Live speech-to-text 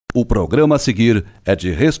O programa a seguir é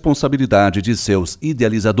de responsabilidade de seus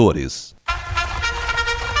idealizadores.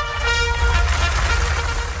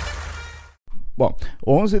 Bom,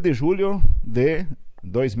 11 de julho de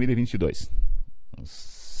 2022.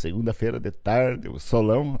 Segunda-feira de tarde, o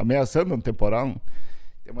solão, ameaçando um temporal.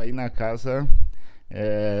 Estamos aí na casa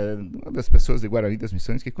uma das pessoas de Guarani das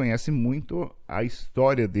Missões que conhece muito a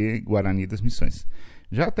história de Guarani das Missões.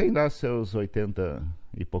 Já tem lá seus 80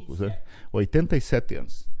 e poucos anos, 87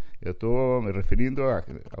 anos. Eu estou me referindo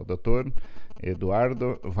ao doutor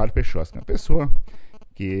Eduardo Warpechowski, uma pessoa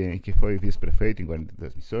que foi vice-prefeito em Guarani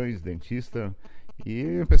das Missões, dentista,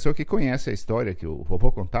 e uma pessoa que conhece a história que o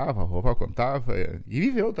vovô contava, a vovó contava, e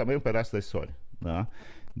viveu também um pedaço da história, né?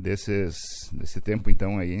 Desse tempo,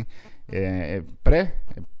 então, aí,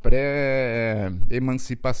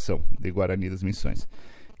 pré-emancipação de Guarani das Missões.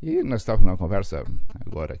 E nós estávamos numa conversa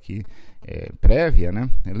agora aqui, prévia, né?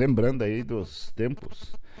 Lembrando aí dos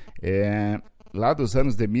tempos lá dos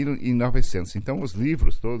anos de 1900. Então, os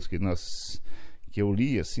livros todos que eu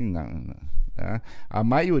li, assim, a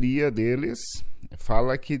maioria deles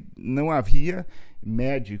fala que não havia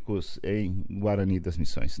médicos em Guarani das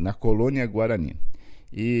Missões, na colônia Guarani.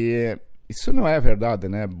 E isso não é verdade,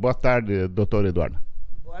 né? Boa tarde, doutor Eduardo.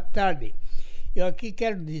 Boa tarde. Eu aqui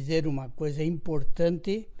quero dizer uma coisa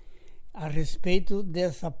importante a respeito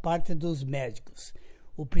dessa parte dos médicos.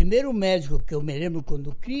 O primeiro médico que eu me lembro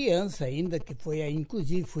quando criança ainda, que foi,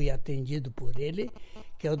 inclusive fui atendido por ele,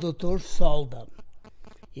 que é o Dr. Solda.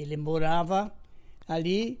 Ele morava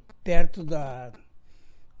ali perto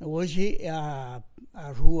hoje a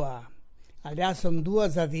rua, aliás são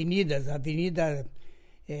duas avenidas, a Avenida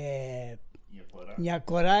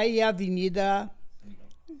Nhacorá e a Avenida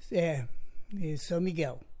São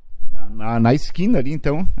Miguel. Na esquina ali,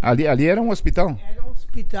 então, ali era um hospital? Era um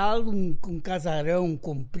hospital com casarão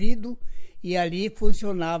comprido, e ali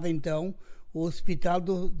funcionava então o hospital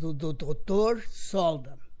do Dr.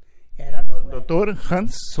 Solda. Era Dr.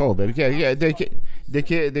 Hans Solda.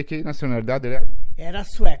 De que nacionalidade ele era? Era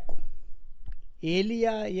sueco. Ele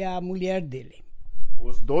e a mulher dele.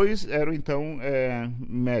 Os dois eram, então,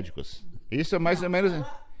 médicos. Isso é mais ou menos...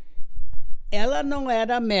 Ela não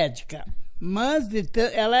era médica, mas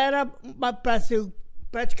ela era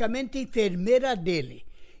praticamente enfermeira dele.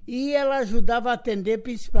 E ela ajudava a atender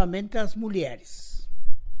principalmente as mulheres.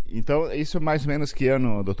 Então, isso mais ou menos que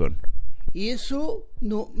ano, doutor? Isso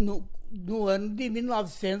no ano de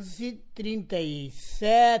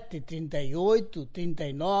 1937, 38,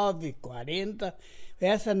 39, 40.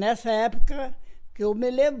 Nessa época que eu me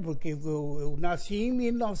lembro, porque eu nasci em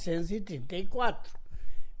 1934.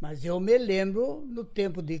 Mas eu me lembro, no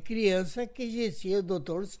tempo de criança, que existia o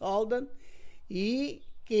Dr. Soldan, e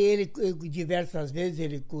que ele, diversas vezes,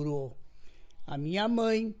 ele curou a minha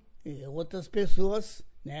mãe, e outras pessoas,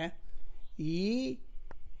 né? E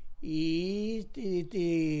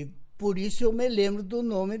por isso eu me lembro do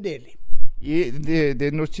nome dele. E de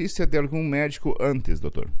notícia de algum médico antes,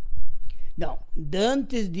 doutor? Não,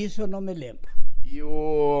 antes disso eu não me lembro. E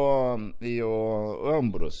o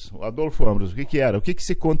Ambros, o Adolfo Ambros, o que era? O que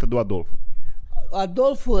se conta do Adolfo?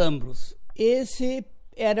 Adolfo Ambros, esse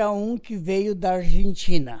era um que veio da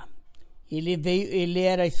Argentina. Ele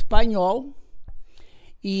era espanhol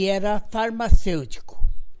e era farmacêutico.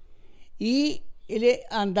 E ele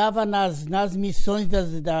andava nas missões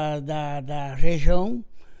da região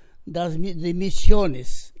de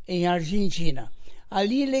Misiones, em Argentina.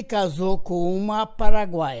 Ali ele casou com uma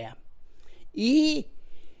paraguaia. E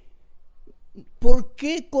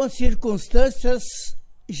porque com circunstâncias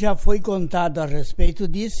já foi contado a respeito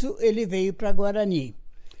disso, ele veio para Guarani,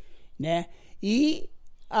 né? E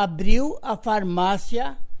abriu a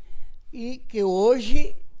farmácia, e que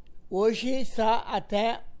hoje está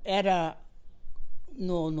até, era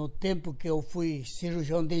no tempo que eu fui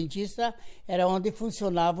cirurgião dentista, era onde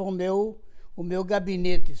funcionava o meu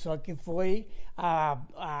gabinete, só que foi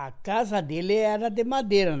a casa dele era de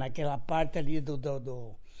madeira, naquela parte ali do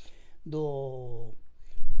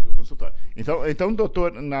consultório. Então,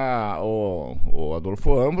 doutor, o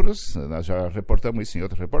Adolfo Ambros, nós já reportamos isso em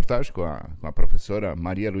outra reportagem com a professora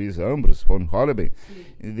Maria Luísa Ambros von Holleben,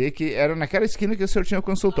 de que era naquela esquina que o senhor tinha o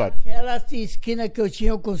consultório. Aquela esquina que eu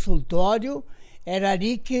tinha o consultório, era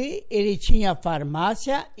ali que ele tinha a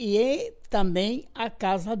farmácia e também a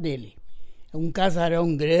casa dele. Um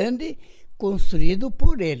casarão grande, construído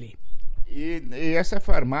por ele. E essa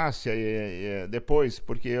farmácia, depois,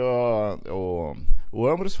 porque o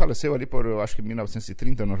Ambros faleceu ali por, eu acho que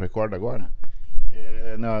 1930, eu não recordo agora.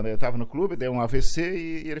 Eu estava no clube, deu um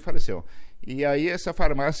AVC e ele faleceu. E aí essa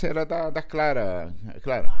farmácia era da Clara.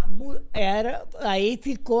 Aí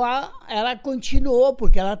ficou, ela continuou,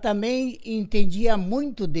 porque ela também entendia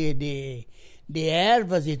muito de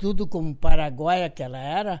ervas e tudo, como paraguaia que ela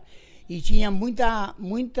era, e tinha muita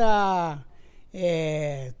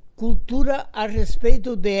cultura a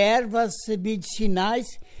respeito de ervas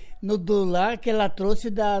medicinais do lar que ela trouxe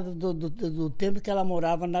do tempo que ela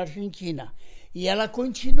morava na Argentina. E ela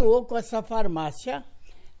continuou com essa farmácia,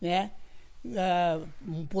 né?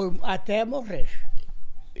 Até morrer.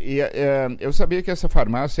 E eu sabia que essa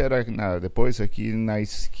farmácia era depois aqui na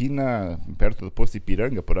esquina, perto do posto de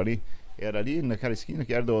Ipiranga, por ali. Era ali naquela esquina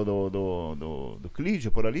que era do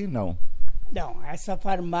Clídio, por ali? Não. Não, essa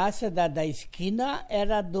farmácia da esquina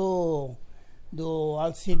era do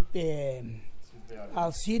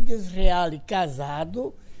Alcides Reale,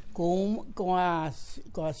 casado com a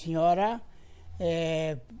senhora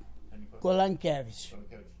Golankiewicz.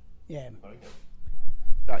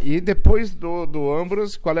 Tá, e depois do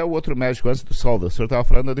Ambros, qual é o outro médico antes do Solda? O senhor estava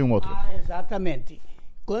falando de um outro. Exatamente.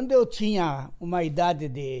 Quando eu tinha uma idade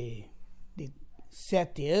de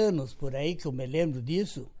 7 anos, por aí, que eu me lembro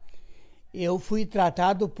disso, eu fui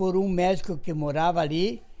tratado por um médico que morava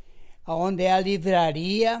ali, onde é a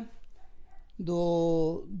livraria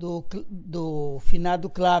do finado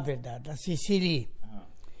Claver, da Sicily,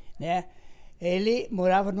 né? Ele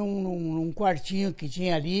morava num quartinho que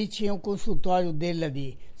tinha ali, tinha um consultório dele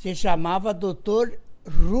ali. Se chamava Dr.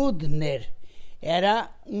 Rudner.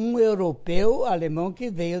 Era um europeu, alemão,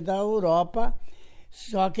 que veio da Europa,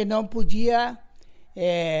 só que não podia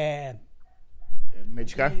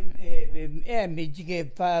medicar?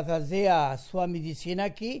 Fazer a sua medicina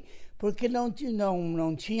aqui, porque não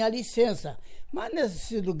tinha licença. Mas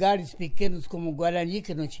nesses lugares pequenos como Guarani,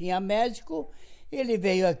 que não tinha médico, ele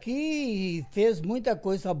veio aqui e fez muita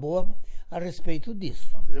coisa boa a respeito disso.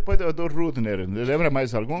 Depois do Rudner, lembra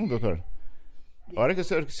mais algum, doutor? A hora que o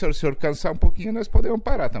senhor cansar um pouquinho, nós podemos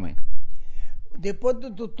parar também. Depois do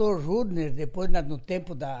Dr. Rudner, depois no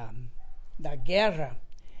tempo da guerra,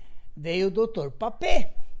 veio o Dr.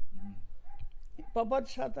 Papé. Pode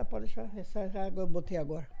deixar, tá? Pode deixar. Essa água eu botei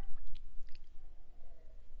agora.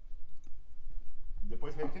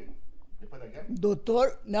 Depois veio quem? Depois da guerra?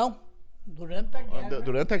 Não. Durante a guerra.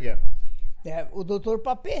 Durante a guerra. O Dr.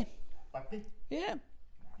 Papé. Papé?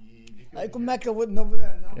 Aí como é que eu vou...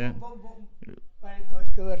 Peraí, que eu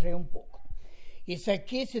acho que eu errei um pouco. Isso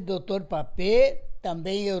aqui, esse Dr. Papé,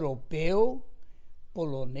 também europeu,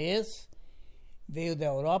 polonês, veio da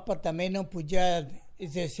Europa, também não podia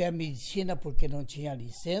exercer a medicina porque não tinha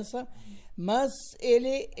licença, mas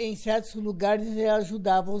ele, em certos lugares, ele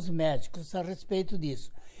ajudava os médicos a respeito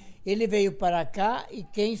disso. Ele veio para cá e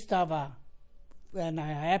quem estava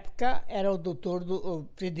na época era o doutor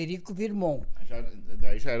Frederico Vilmar.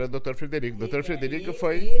 Daí já era o doutor Frederico. O doutor Frederico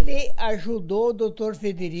foi... Ele ajudou o doutor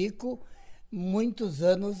Frederico muitos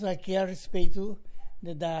anos aqui a respeito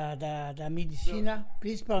da medicina,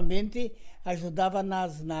 principalmente ajudava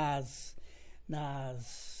nas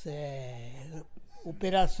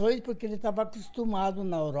operações, porque ele estava acostumado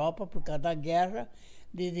na Europa, por causa da guerra,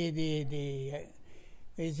 de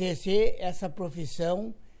exercer essa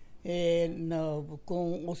profissão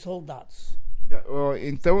com os soldados.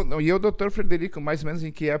 Então, e o doutor Frederico, mais ou menos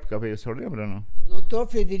em que época veio? O senhor lembra, não? O doutor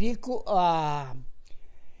Frederico,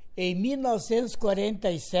 em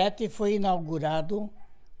 1947, foi inaugurado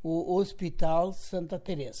o Hospital Santa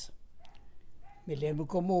Teresa. Me lembro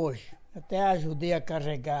como hoje. Até ajudei a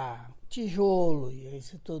carregar tijolo, e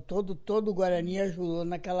isso, todo o Guarani ajudou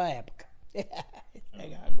naquela época.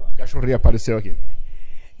 O cachorrinho apareceu aqui.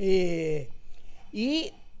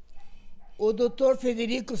 E o doutor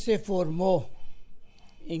Frederico se formou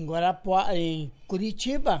em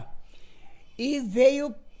Curitiba e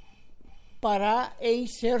veio parar em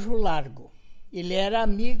Cerro Largo. Ele era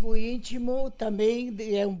amigo íntimo também,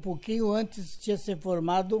 um pouquinho antes tinha se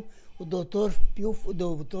formado o doutor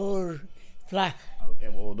Flach.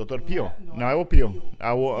 O doutor Pio? Não é o Pio.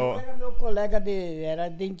 Era meu colega, era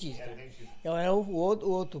dentista. Era o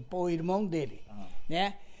outro, o irmão dele.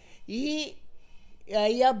 Né? E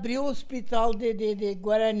aí abriu o hospital de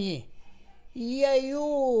Guarani. E aí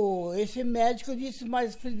esse médico disse,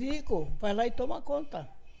 mas Frederico, vai lá e toma conta.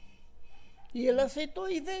 E ele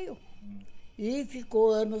aceitou e veio. E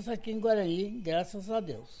ficou anos aqui em Guarani, graças a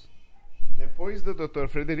Deus. Depois do doutor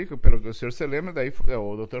Frederico, pelo que o senhor se lembra, daí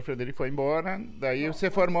o doutor Frederico foi embora, daí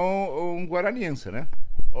você formou um guaraniense, né?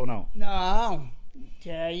 Ou não? Não.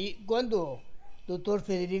 Aí, quando o doutor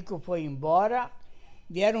Frederico foi embora,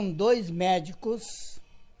 vieram 2 médicos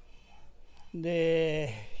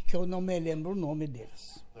que eu não me lembro o nome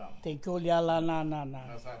deles. Tem que olhar lá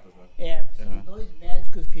nas atas, né? São 2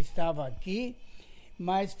 médicos que estavam aqui,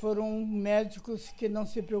 mas foram médicos que não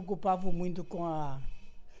se preocupavam muito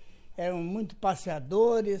eram muito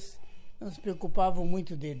passeadores, não se preocupavam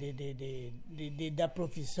muito da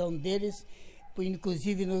profissão deles,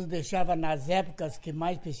 inclusive nos deixava nas épocas que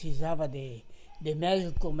mais precisava de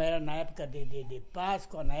médico, como era na época de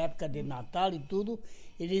Páscoa, na época de Natal e tudo,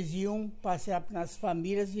 eles iam passear nas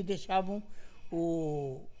famílias e deixavam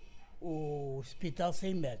o hospital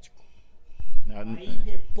sem médico. Aí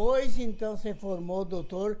depois, então, se formou o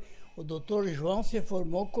doutor João se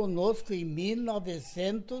formou conosco em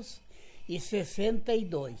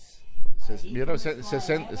 1962.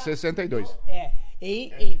 1962.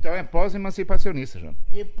 Então é pós-emancipacionista, já.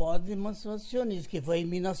 E pós-emancipacionista, que foi em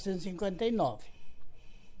 1959.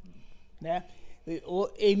 Né?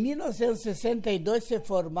 Em 1962 se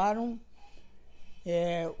formaram,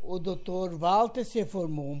 o doutor Walter se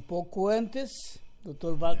formou um pouco antes,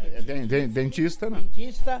 doutor Walter dentista, né?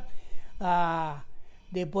 Dentista.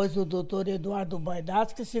 Depois o doutor Eduardo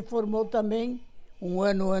Warpechowski, que se formou também um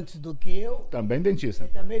ano antes do que eu. Também dentista.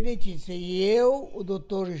 Também dentista. E eu, o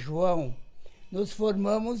doutor João, nos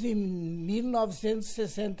formamos em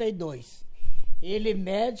 1962. Ele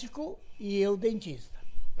médico e eu dentista.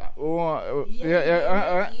 Tá. E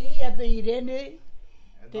a da Irene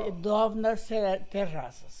Dovnar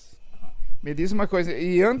Terraças. Me diz uma coisa,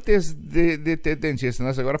 e antes de ter dentista,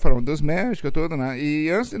 nós agora falamos dos médicos e tudo, né? E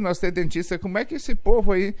antes de nós ter dentista, como é que esse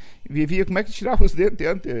povo aí vivia? Como é que tirava os dentes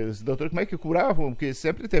antes, doutor? Como é que curavam? Porque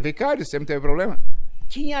sempre teve cárie, sempre teve problema.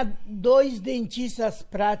 Tinha 2 dentistas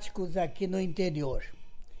práticos aqui no interior.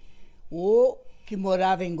 O que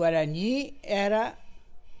morava em Guarani era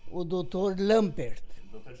o doutor Lampert.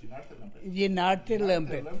 Doutor Dinarte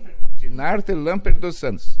Lampert. Dinarte Lampert dos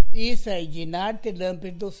Santos. Isso aí, Dinarte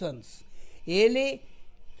Lampert dos Santos. Ele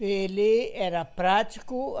era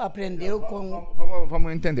prático, aprendeu com...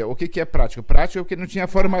 Vamos entender, o que é prático? Prático é o que não tinha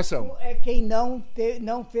formação. É quem não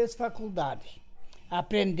fez faculdade.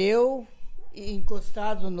 Aprendeu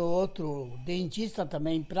encostado no outro dentista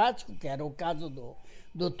também prático, que era o caso do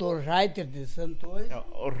Dr. Reiter de Santos.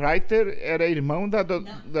 O Reiter era irmão da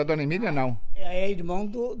dona Emília, não? É irmão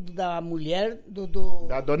da mulher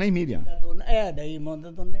da dona Emília. Da irmã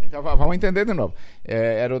da dona Emília. Então vamos entender de novo.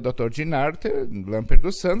 Era o Dr. Dinarte Lampert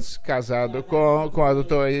dos Santos, casado com a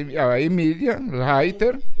doutora Emília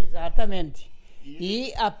Reiter. Exatamente.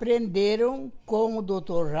 E aprenderam com o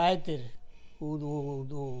Dr. Reiter,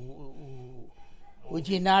 o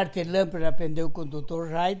Dinarte Lampert aprendeu com o Dr.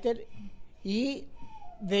 Reiter e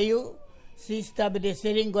veio se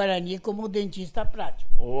estabelecer em Guarani como dentista prático.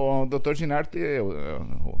 O Dr. Dinarte,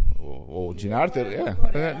 o Dinarte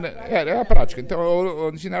era prático. Então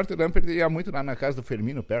o Dinarte Lampert ia muito lá na casa do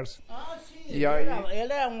Firmino Perso. Sim. E aí,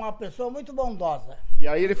 ele é uma pessoa muito bondosa. E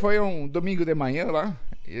aí ele foi um domingo de manhã lá,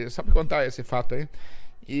 e só para contar esse fato aí.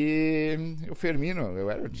 E o Firmino,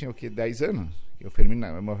 eu tinha o que, 10 anos, o Firmino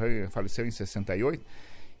faleceu em 68,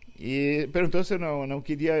 e perguntou se eu não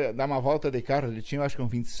queria dar uma volta de carro. Ele tinha, acho que um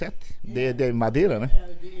 27 de madeira, né?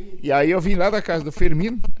 E aí eu vim lá da casa do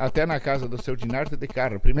Firmino até na casa do seu Dinarte de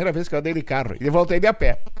carro. Primeira vez que eu andei de carro, e voltei de a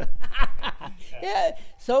pé.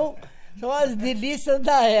 São as delícias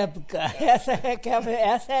da época.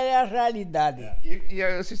 Essa é a realidade. E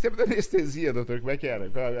o sistema de anestesia, doutor, como é que era?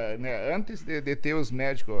 Antes de ter os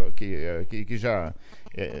médicos que já...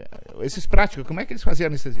 esses práticos, como é que eles faziam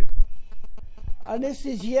anestesia?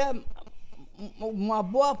 Anestesia, uma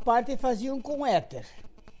boa parte faziam com éter.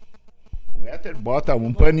 O éter bota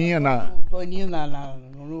um paninho Um paninho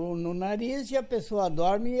no nariz e a pessoa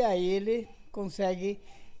dorme e aí ele consegue,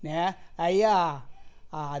 né? Aí a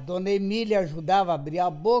dona Emília ajudava a abrir a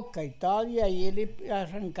boca e tal, e aí ele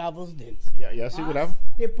arrancava os dentes. E assegurava?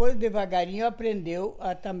 Mas, depois, devagarinho, aprendeu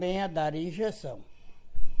também a dar injeção.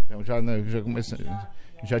 Então já começou...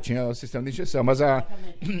 Já tinha o sistema de injeção, mas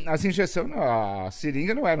as injeções, a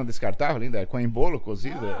seringa não eram descartáveis ainda, com embolo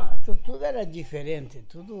cozido. Tudo era diferente,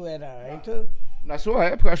 tudo era... Então... Na sua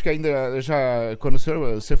época, acho que ainda já, quando o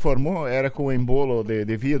senhor se formou, era com embolo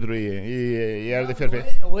de vidro e era de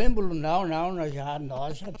ferver? O êmbolo não, nós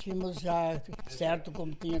já tínhamos certo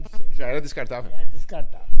como tinha que ser. Já era descartável? Era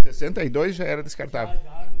descartável. 62 já era descartável?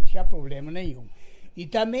 Já não tinha problema nenhum. E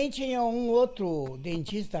também tinha um outro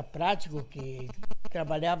dentista prático que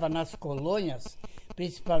trabalhava nas colônias,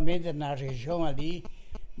 principalmente na região ali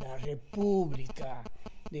da República,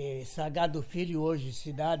 de Salgado Filho, hoje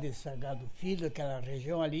cidade de Salgado Filho, aquela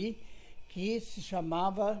região ali, que se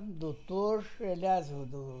chamava doutor, aliás,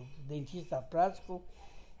 o dentista prático,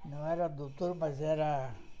 não era doutor, mas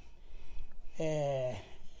era...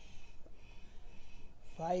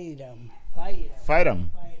 Fairam.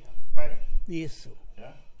 Isso.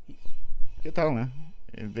 Que tal, né?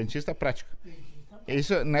 Dentista prático.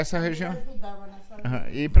 Isso nessa região.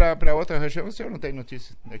 E para outra região o senhor não tem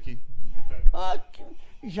notícia daqui?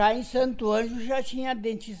 Já em Santo Ângelo já tinha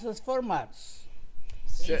dentistas formados.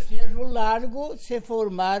 Em Cerro Largo se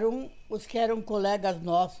formaram os que eram colegas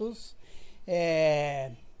nossos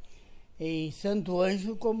em Santo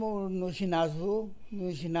Ângelo, como no ginásio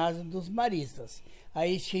dos maristas.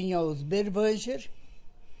 Aí tinha os Bervanger,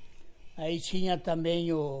 aí tinha também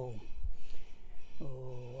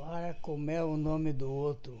como é o nome do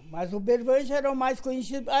outro? Mas o Bervanger era o mais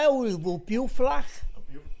conhecido. O Pio Flach.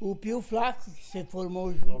 O Pio Flach, que se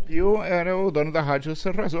formou junto. O Pio era o dono da Rádio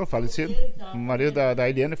Serrazor, falecido. O marido da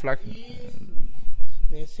Eliane Flach. Isso.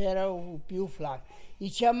 Esse era o Pio Flach. E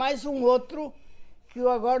tinha mais um outro, que eu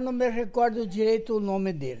agora não me recordo direito o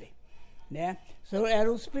nome dele. Né?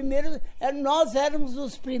 Eram os primeiros, nós éramos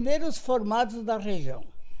os primeiros formados da região.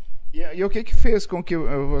 E o que fez com que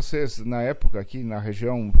vocês, na época, aqui na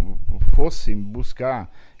região, fossem buscar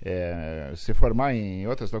se formar em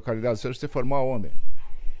outras localidades? O senhor se formou aonde?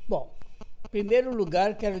 Bom, em primeiro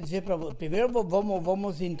lugar, quero dizer para você, primeiro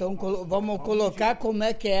vamos colocar como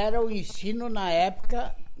é que era o ensino na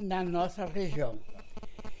época na nossa região.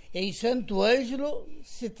 Em Santo Ângelo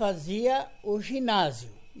se fazia o ginásio.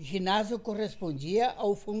 O ginásio correspondia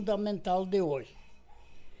ao fundamental de hoje.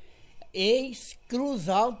 Em Cruz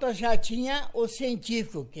Alta já tinha o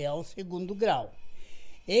científico, que é o segundo grau.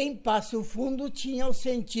 Em Passo Fundo tinha o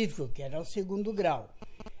científico, que era o segundo grau.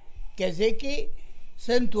 Quer dizer que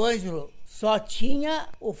Santo Ângelo só tinha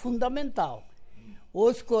o fundamental.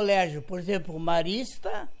 Os colégios, por exemplo, o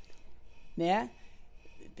Marista, né,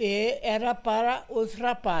 era para os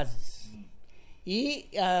rapazes. E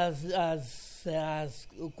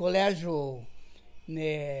o colégio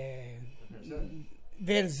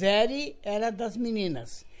Verzeri era das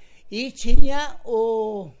meninas. E tinha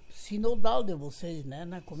o sinodal de vocês,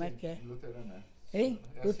 né? Como é que é? Luterano, Hein?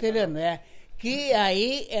 Luterano, Que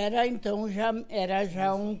aí era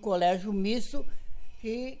já um colégio misto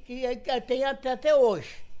que tem até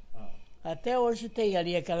hoje. Até hoje tem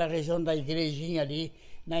ali aquela região da igrejinha ali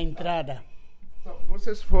na entrada. Então,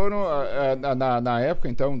 vocês foram, na época,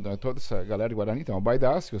 então, toda essa galera de Guarani, então, o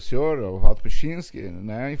Baidassi, o senhor, o Warpechowski,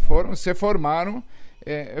 né, e se formaram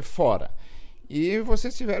fora. E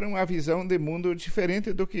vocês tiveram uma visão de mundo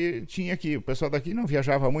diferente do que tinha aqui. O pessoal daqui não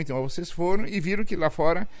viajava muito, mas vocês foram e viram que lá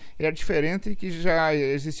fora era diferente, que já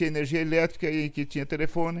existia energia elétrica e que tinha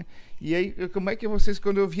telefone. E aí, como é que vocês,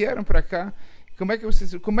 quando vieram para cá, como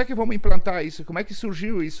é que vamos implantar isso? Como é que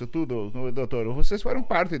surgiu isso tudo, doutor? Vocês foram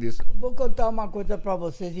parte disso. Vou contar uma coisa para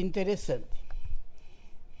vocês interessante.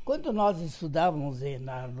 Quando nós estudávamos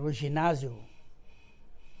no ginásio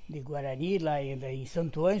de Guarani, lá em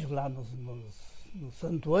Santo Ângelo, lá no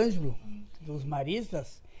Santo Ângelo, dos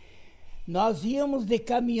maristas, nós íamos de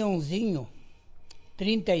caminhãozinho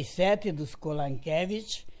 37 dos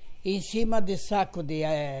Kolankiewicz, em cima de saco de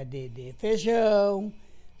feijão,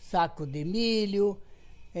 saco de milho,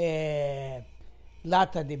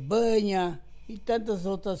 lata de banha e tantas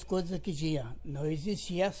outras coisas que tinha. Não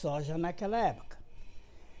existia soja naquela época.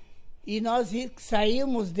 E nós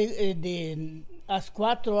saímos às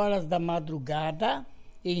 4 horas da madrugada,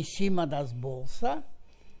 em cima das bolsas,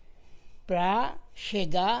 para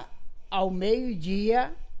chegar ao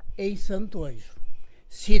meio-dia em Santo Ângelo.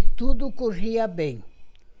 Se tudo corria bem.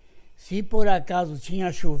 Se por acaso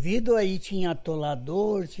tinha chovido, aí tinha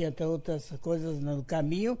atolador, tinha até outras coisas no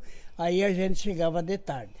caminho, aí a gente chegava de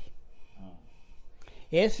tarde.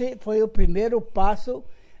 Esse foi o primeiro passo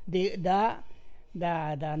da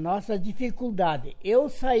nossa dificuldade. Eu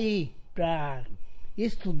saí para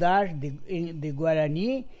estudar de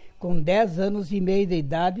Guarani com 10 anos e meio de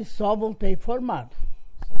idade, só voltei formado.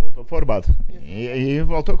 Voltou formado. E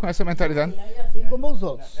voltou com essa mentalidade. Assim como os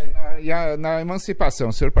outros. E na emancipação,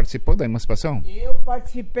 o senhor participou da emancipação? Eu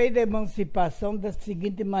participei da emancipação da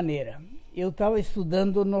seguinte maneira. Eu estava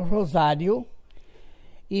estudando no Rosário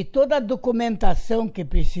e toda a documentação que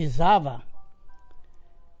precisava,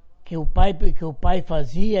 que o pai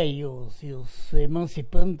fazia e os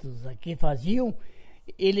emancipantes aqui faziam,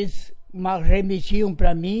 eles remetiam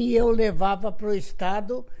para mim e eu levava para o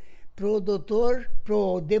Estado, pro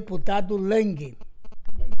deputado Lang.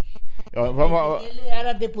 Ele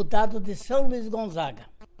era deputado de São Luís Gonzaga.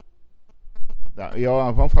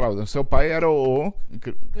 Vamos falar, o seu pai era o...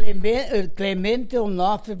 Clemente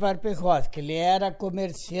Onofre Warpechowski. Ele era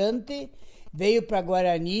comerciante, veio para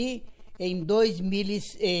Guarani em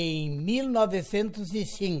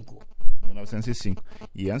 1905. 1905.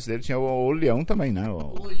 E antes dele tinha o Leão também, né?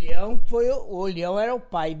 O Leão era o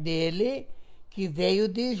pai dele, que veio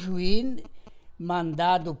de Juín,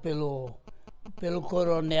 mandado pelo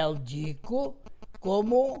Coronel Dico,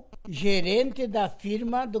 como gerente da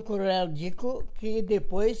firma do Coronel Dico, que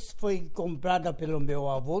depois foi comprada pelo meu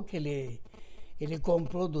avô, que ele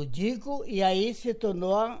comprou do Dico, e aí se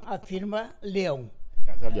tornou a firma Leão.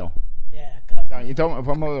 Casa Leão. Tá, então,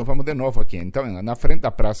 vamos de novo aqui. Então, na frente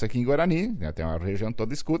da praça aqui em Guarani, né, tem uma região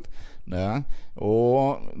toda escuta, né?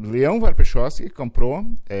 O Leão Warpechowski comprou,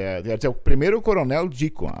 quer dizer, o primeiro Coronel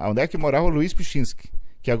Dico, onde é que morava o Luiz Pichinski,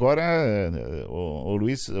 que agora o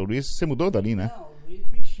Luiz se mudou dali, né? Não, o Luiz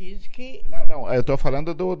Pichinski... Não, eu tô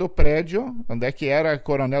falando do prédio, onde é que era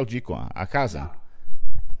Coronel Dico, a casa.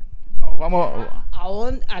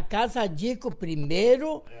 A Casa Dico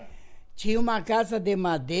primeiro... Tinha uma casa de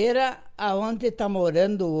madeira, aonde está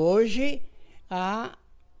morando hoje a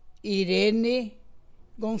Irene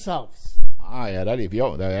Gonçalves. Era ali,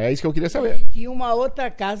 viu? É isso que eu queria saber. E tinha uma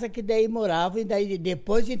outra casa que daí morava, e daí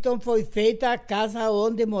depois então foi feita a casa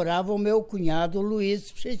onde morava o meu cunhado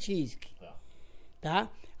Luiz Pechinski. Tá?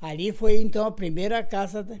 Ali foi então a primeira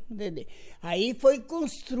casa dele. Aí foi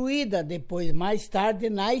construída depois, mais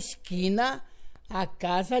tarde, na esquina, a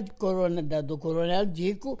casa do Coronel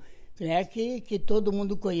Dico, né, que todo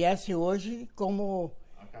mundo conhece hoje como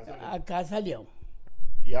a Casa Leão.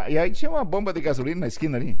 E aí tinha uma bomba de gasolina na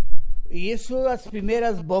esquina ali? Isso, as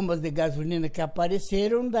primeiras bombas de gasolina que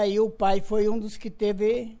apareceram, daí o pai foi um dos que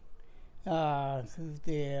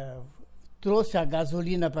trouxe a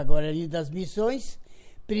gasolina para Guarani das Missões,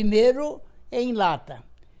 primeiro em lata.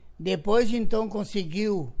 Depois, então,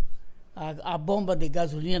 conseguiu a bomba de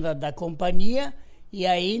gasolina da companhia, e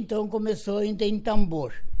aí, então, começou ainda em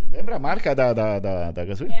tambor. Lembra a marca da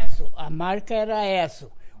gasolina? A marca era essa.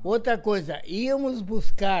 Outra coisa, íamos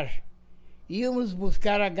buscar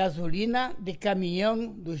a gasolina de caminhão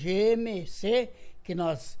do GMC que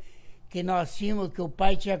nós tínhamos, que o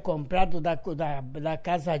pai tinha comprado da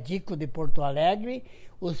Casa Dico de Porto Alegre,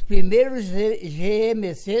 os primeiros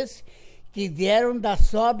GMCs que vieram da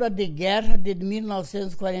sobra de guerra de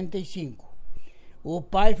 1945. O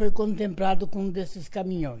pai foi contemplado com um desses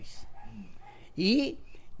caminhões. E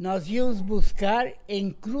nós íamos buscar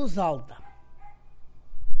em Cruz Alta.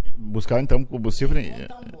 Buscar, então, combustível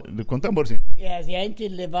com tambor, sim. A gente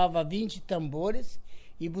levava 20 tambores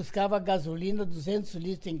e buscava gasolina, 200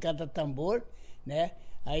 litros em cada tambor, né?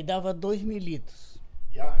 Aí dava 2.000 litros.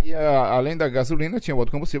 E além da gasolina, tinha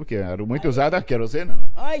outro combustível, que era muito usado, a querosene,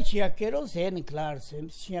 né? Tinha querosene, claro. Sempre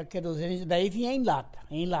tinha querosene, daí vinha em lata.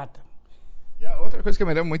 E a outra coisa que eu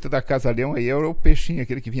me lembro muito da Casa Leão aí era o peixinho,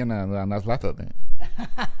 aquele que vinha nas latas, né?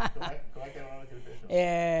 Como é que era o nome daquele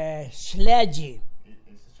peixe? Śledzi.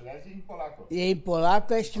 Śledzi em polaco. Em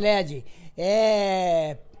polaco é śledzi.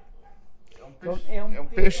 É um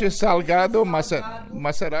peixe salgado,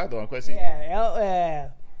 macerado, uma coisa assim.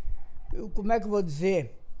 Como é que eu vou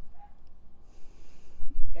dizer?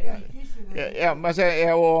 Difícil, né? Mas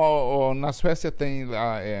na Suécia tem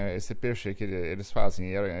lá esse peixe que eles fazem.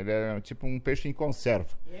 Ele é tipo um peixe em conserva.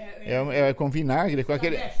 Com vinagre, com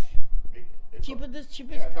aquele...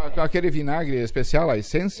 Com aquele vinagre especial, a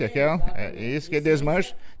essência, que é isso que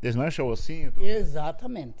desmancha o ossinho. Tudo.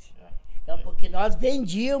 Exatamente. Porque nós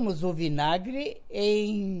vendíamos o vinagre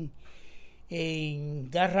em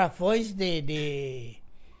garrafões de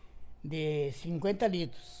 50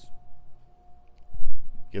 litros.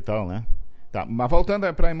 Que tal, né? Tá, mas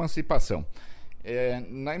voltando para a emancipação.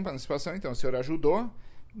 Na emancipação, então, o senhor ajudou,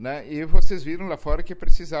 né? E vocês viram lá fora que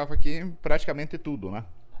precisava aqui praticamente tudo, né?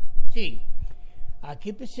 Sim.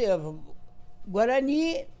 Aqui precisava.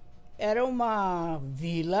 Guarani era uma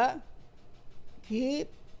vila que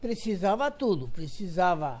precisava tudo.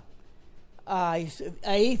 Precisava a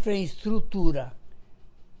infraestrutura,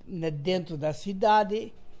 né, dentro da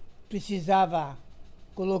cidade, precisava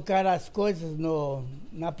colocar as coisas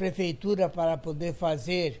na prefeitura para poder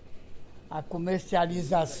fazer a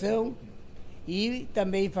comercialização e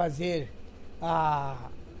também fazer a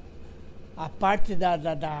parte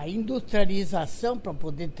da industrialização para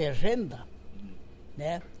poder ter renda,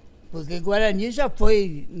 né? Porque Guarani já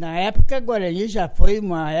foi, na época, Guarani já foi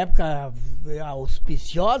uma época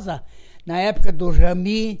auspiciosa, na época do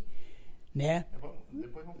Rami, né?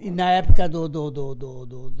 E na época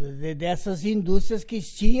dessas indústrias que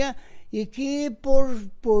tinha e que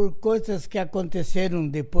por coisas que aconteceram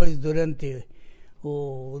depois durante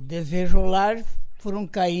o desenrolar foram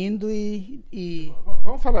caindo e...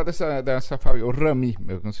 Vamos falar dessa fábrica, o Rami.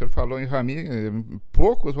 O senhor falou em Rami,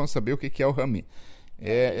 poucos vão saber o que é o Rami.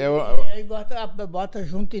 Bota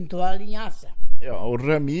junto então a linhaça. O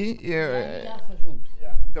rami Linhaça junto.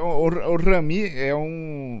 então o rami é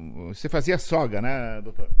você fazia soga, né,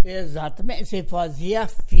 doutor? Exatamente. Você fazia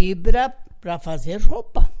fibra para fazer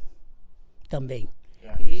roupa também.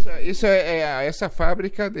 Essa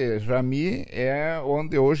fábrica de rami é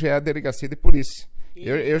onde hoje é a delegacia de polícia.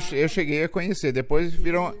 Eu cheguei a conhecer, depois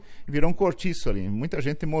virou um cortiço ali, muita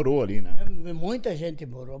gente morou ali, né? Muita gente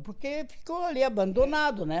morou, porque ficou ali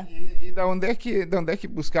abandonado, né? E da onde é que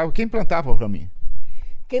buscava, quem plantava o rami?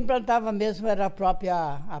 Quem plantava mesmo era a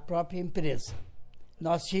própria empresa.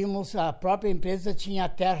 Nós tínhamos, a própria empresa tinha a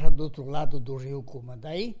terra do outro lado do rio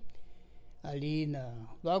Cumandaí, ali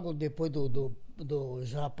logo depois do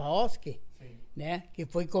Warpechowski, né? Que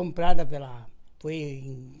foi comprada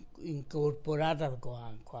foi incorporada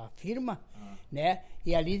com a firma, né?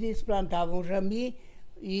 E ali eles plantavam rami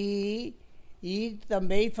e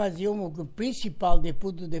também faziam, o principal de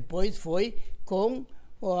tudo depois foi com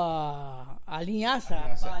a linhaça,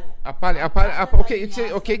 a palha. O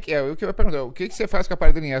que eu ia perguntar, o que você faz com a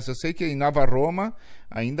palha de linhaça? Eu sei que em Nova Roma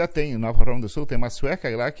ainda tem, em Nova Roma do Sul tem uma sueca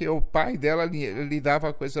lá que o pai dela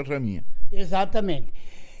lidava com essa raminha. Exatamente.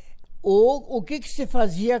 O que se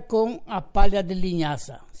fazia com a palha de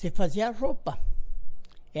linhaça? Se fazia roupa.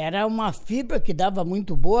 Era uma fibra que dava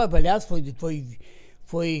muito boa, aliás, foi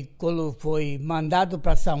mandado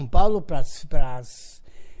para São Paulo, para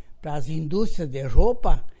as indústrias de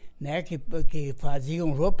roupa, né, que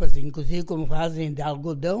faziam roupas, inclusive como fazem de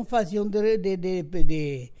algodão, faziam de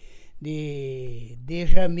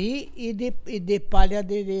rami e de palha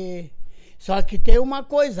Só que tem uma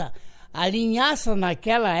coisa, a linhaça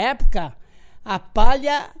naquela época, a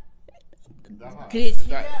palha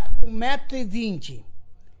crescia 1,20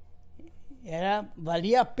 m.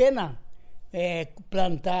 Valia a pena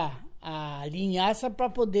plantar a linhaça para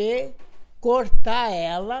poder cortar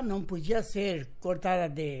ela, não podia ser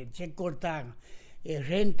cortada tinha que cortar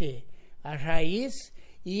rente a raiz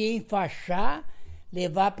e enfaixar,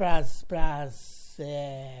 levar para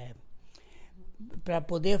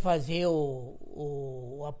poder fazer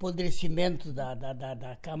o apodrecimento da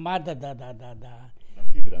camada da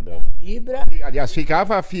fibra. Aliás,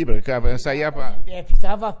 ficava a fibra, saía...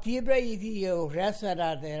 ficava a fibra e o resto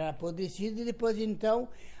era apodrecido, e depois então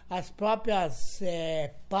as próprias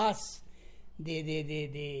pás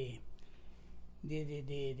de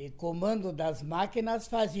comando das máquinas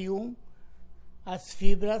faziam as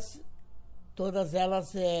fibras, todas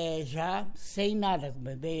elas já sem nada,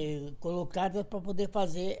 colocadas para poder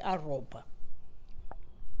fazer a roupa.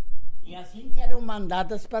 E assim que eram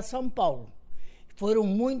mandadas para São Paulo. Foram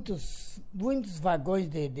muitos vagões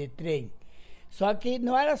de trem. Só que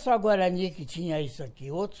não era só Guarani que tinha isso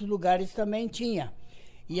aqui, outros lugares também tinha.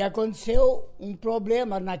 E aconteceu um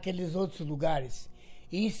problema naqueles outros lugares.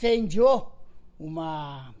 Incendiou um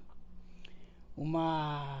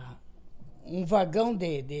vagão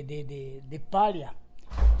de palha.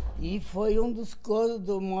 E foi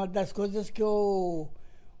uma das coisas que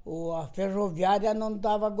a ferroviária não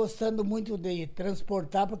estava gostando muito de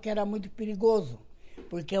transportar, porque era muito perigoso.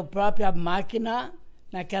 Porque a própria máquina,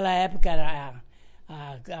 naquela época, era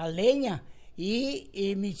a lenha e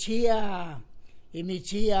emitia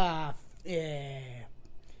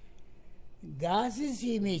gases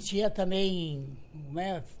e emitia também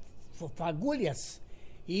fagulhas,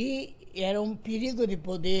 e era um perigo de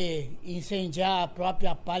poder incendiar a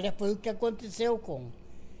própria palha. Foi o que aconteceu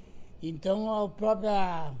então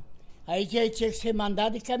aí tinha que ser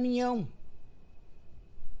mandado de caminhão,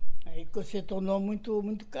 aí que se tornou muito,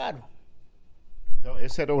 muito caro. Então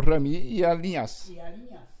esse era o rami e a linhaça.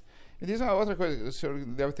 Me diz uma outra coisa, o senhor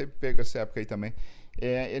deve ter pego essa época aí também.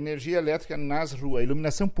 Energia elétrica nas ruas,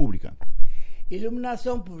 iluminação pública.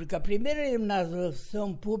 Iluminação pública. A primeira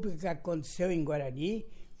iluminação pública que aconteceu em Guarani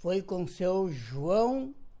foi com o seu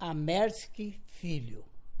João Amerski Filho.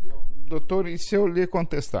 Doutor, e se eu lhe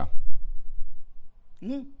contestar?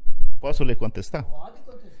 Posso lhe contestar? Pode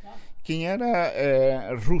contestar. Quem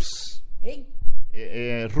era Rus? Hein?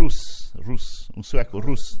 Rus, um sueco,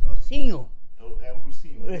 Rus. Russinho. É o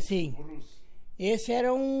Russinho. Sim. O Rus. Esse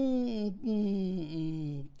era um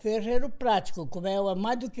ferreiro prático,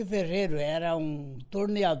 mais do que ferreiro, era um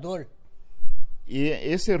torneador. E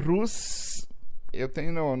esse Rus, eu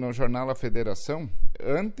tenho no jornal A Federação,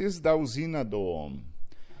 antes da usina do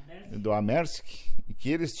Amersk, que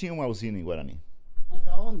eles tinham uma usina em Guarani. Mas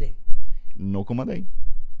aonde? No Cumandaí.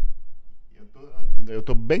 Eu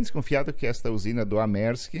estou bem desconfiado que esta usina do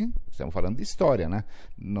Amersk, estamos falando de história, né?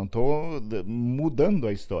 Não estou mudando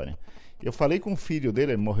a história. Eu falei com o filho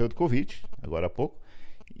dele, ele morreu de Covid, agora há pouco,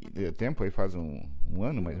 tempo, aí faz um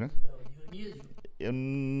ano mais ou menos.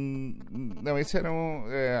 Não, esse era um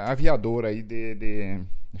aviador aí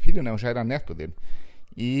filho não, já era neto dele.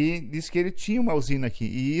 E disse que ele tinha uma usina aqui.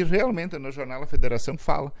 E realmente no jornal A Federação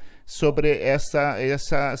fala sobre essa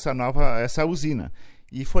usina.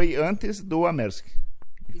 E foi antes do Amersk.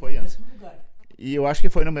 Foi antes. E eu acho que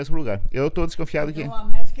foi no mesmo lugar. Eu estou desconfiado que... Então a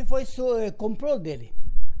Amersk comprou dele.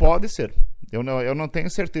 Pode ser. Eu não tenho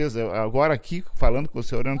certeza. Agora aqui, falando com o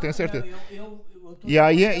senhor, eu não tenho certeza.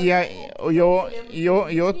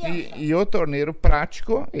 E o torneiro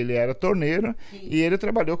prático, ele era torneiro. Sim. E ele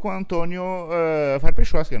trabalhou com o Antônio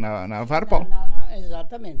Warpechowski na Varpol.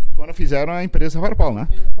 Exatamente. Quando fizeram a empresa Varpol, né?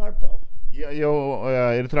 Varpol. E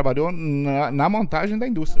ele trabalhou na montagem da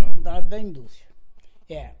indústria. Na montagem da indústria.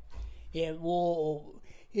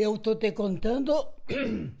 Eu estou te contando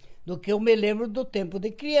do que eu me lembro do tempo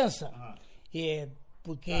de criança.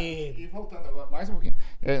 Porque... E voltando agora mais um pouquinho.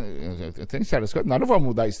 Tem sérias coisas. Nós não vamos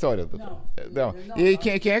mudar a história, doutor. Não. E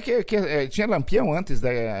quem é que tinha lampião antes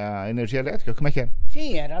da energia elétrica? Como é que era?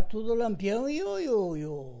 Sim, era tudo lampião e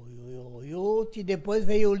depois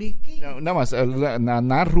veio o líquido. Não, mas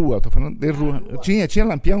na rua, estou falando de rua. Tinha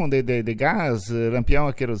lampião de gás, lampião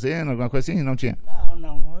a querosene, alguma coisa assim? Não tinha?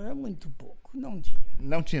 Não, é muito pouco. Não tinha.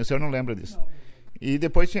 Não tinha, o senhor não lembra disso? Não. E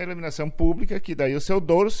depois tinha a iluminação pública, que daí o seu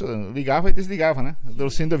dorso ligava e desligava, né? O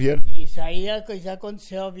dorsinho do Vieira. Isso aí já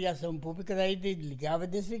aconteceu, a aviação pública, daí ligava e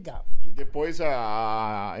desligava. E depois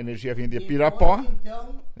a energia vinha de Pirapó.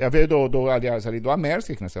 Então... veio aliás, ali do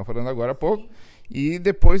Amersk, que nós estamos falando agora há pouco. Sim. E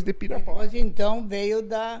depois de Pirapó. Depois então veio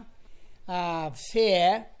a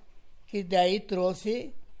CE, que daí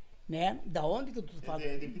trouxe, né? Da onde que tu fala?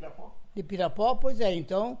 De Pirapó. De Pirapó, pois é.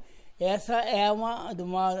 Então... Essa é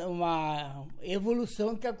uma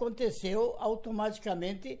evolução que aconteceu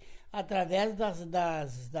automaticamente através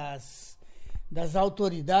das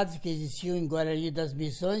autoridades que existiam em Guarani das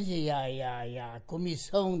Missões e a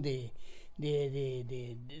comissão de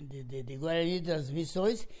Guarani das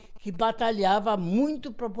Missões, que batalhava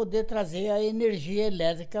muito para poder trazer a energia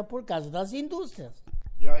elétrica por causa das indústrias.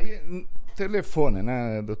 E aí... telefone,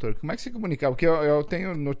 né, doutor? Como é que se comunicava? Porque eu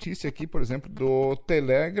tenho notícia aqui, por exemplo, do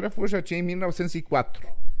telégrafo, já tinha em 1904.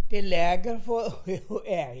 Telégrafo,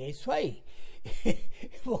 é isso aí.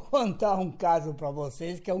 Vou contar um caso para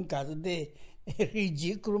vocês, que é um caso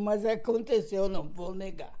ridículo, mas aconteceu, não vou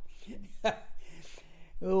negar.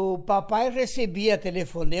 O papai recebia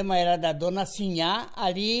telefonema, era da dona Sinhá,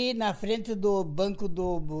 ali na frente do Banco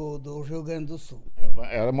do Rio Grande do Sul.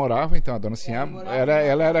 Ela morava, então, a dona Sinhá,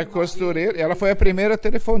 ela era costureira, ela foi a primeira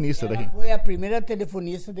telefonista daqui. Ela foi a primeira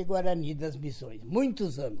telefonista de Guarani das Missões,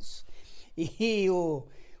 muitos anos. E o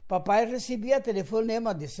papai recebia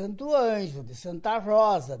telefonema de Santo Ângelo, de Santa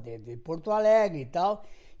Rosa, de Porto Alegre e tal,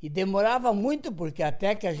 e demorava muito, porque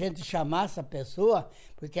até que a gente chamasse a pessoa,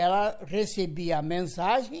 porque ela recebia a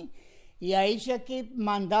mensagem, e aí tinha que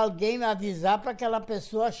mandar alguém avisar para aquela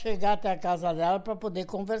pessoa chegar até a casa dela para poder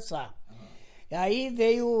conversar. E aí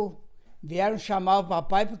vieram chamar o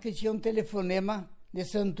papai porque tinha um telefonema de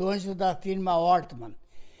Santo Ângelo da firma Ortmann.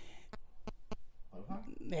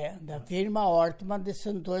 Da firma Ortmann de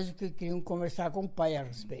Santo Ângelo, que queriam conversar com o pai a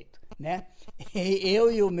respeito, né? E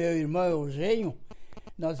eu e o meu irmão Eugênio,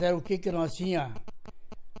 nós era o que nós tinha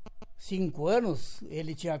 5 anos,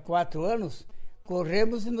 ele tinha 4 anos,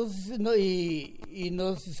 corremos e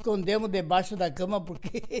nos escondemos debaixo da cama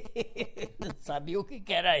porque não sabia o que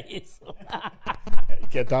era isso.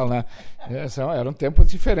 Que tal, né? Era um tempo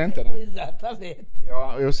diferente, né? Exatamente.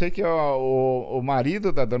 Eu sei que o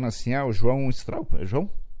marido da dona Sinhá, o João Straub,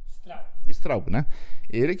 Straub, né?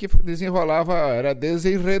 Ele que desenrolava, era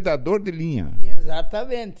desenredador de linha.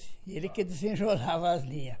 Exatamente. Ele que desenrolava as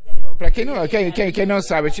linhas. Para quem não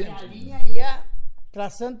sabe... A linha ia para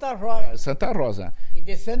Santa Rosa. Santa Rosa. E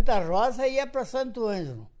de Santa Rosa ia para Santo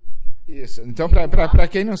Ângelo. Isso. Então, para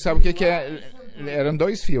quem não sabe o que é, eram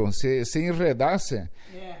 2 fios. Se enredasse,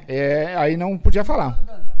 aí não podia falar.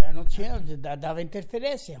 Não tinha, dava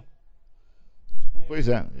interferência. Pois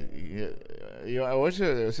é. Hoje,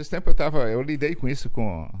 esses tempos eu lidei com isso,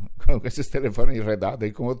 com esses telefones enredados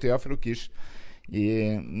aí com o Teófilo Kish.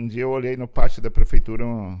 E um dia eu olhei no pátio da prefeitura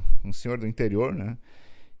um senhor do interior, né?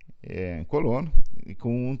 Colono, e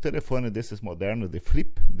com um telefone desses modernos de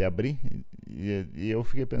flip, de abrir, e eu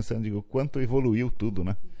fiquei pensando, digo, quanto evoluiu tudo,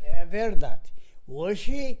 né? É verdade.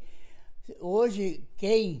 Hoje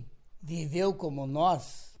quem viveu como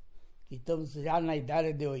nós, que estamos já na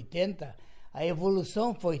idade de 80, a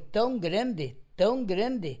evolução foi tão grande,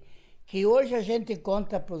 que hoje a gente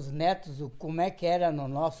conta para os netos como é que era no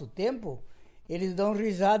nosso tempo, eles dão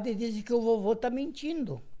risada e dizem que o vovô está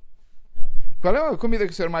mentindo. Qual é a comida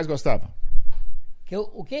que o senhor mais gostava?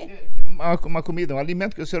 O quê? Uma comida, um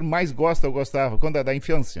alimento que o senhor mais gosta ou gostava, quando é da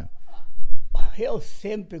infância? Eu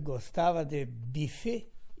sempre gostava de bife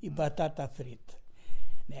e batata frita,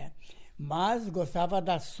 né? Mas gostava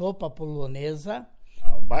da sopa polonesa.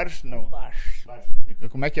 O barsch, não. Barsch.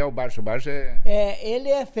 Como é que é o barsch? O barsch ele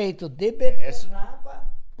é feito de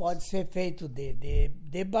beterraba, pode ser feito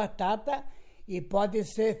de batata e pode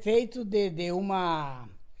ser feito de uma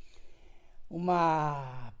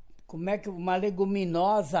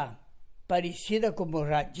leguminosa parecida como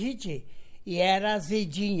radite e era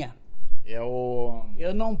azedinha.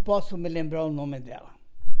 Eu não posso me lembrar o nome dela.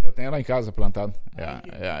 Eu tenho ela em casa plantado.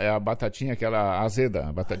 É a batatinha, aquela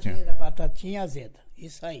azeda. Batatinha azeda,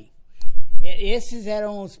 isso aí. Esses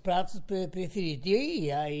eram os pratos preferidos.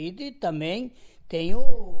 E aí também tem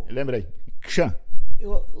o... Lembrei. Kshan.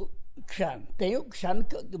 Kshan. Tem o Kshan.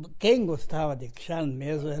 Quem gostava de Kshan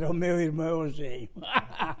mesmo era o meu irmão Eugênio.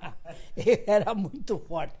 Ele era muito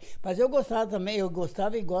forte. Mas eu gostava também, eu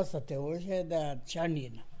gostava e gosto até hoje, é da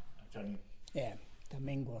Tcharnina.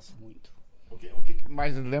 Também gosto muito. O que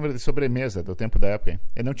mais lembra de sobremesa do tempo da época, hein?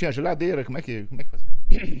 Eu não tinha geladeira, como é que fazia?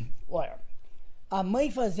 Olha, a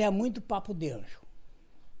mãe fazia muito papo de anjo.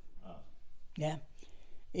 Né?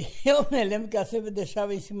 E eu me lembro que ela sempre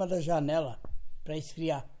deixava em cima da janela para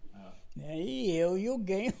esfriar. E eu e o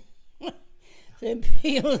Guenho sempre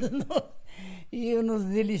íamos nos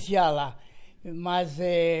deliciar lá. Mas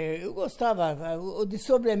eu gostava, de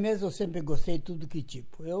sobremesa eu sempre gostei de tudo que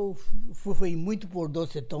tipo. Eu fui muito por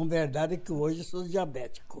doce, é tão verdade que hoje sou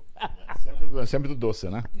diabético. Sempre do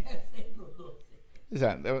doce, né? Sempre do doce.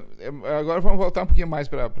 Agora vamos voltar um pouquinho mais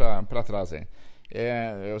para trás. Hein?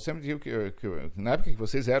 Eu sempre digo que na época que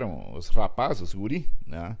vocês eram os rapazes, os guri,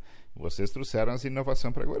 né? Vocês trouxeram as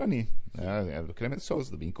inovações para Guarani. Né? Do Clemente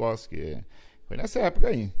Souza, do Binkowski. Foi nessa época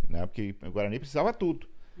aí, né? Porque o Guarani precisava tudo.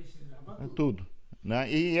 Tudo.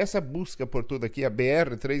 Né? E essa busca por tudo aqui, a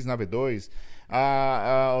BR-392,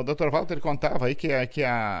 o Dr. Walter contava aí que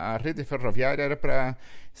a rede ferroviária era para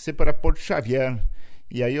ser para Porto Xavier,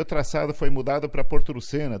 e aí o traçado foi mudado para Porto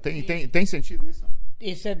Lucena. Tem sentido isso?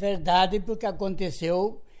 Isso é verdade, porque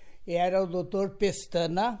aconteceu, era o Dr.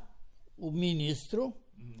 Pestana, o ministro,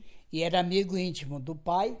 e era amigo íntimo do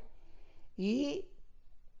pai, e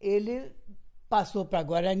ele passou para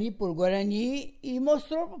por Guarani e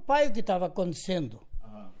mostrou para o pai o que estava acontecendo.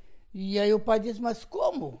 E aí o pai disse, mas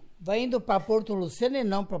como? Vai indo para Porto Lucena e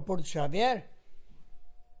não para Porto Xavier?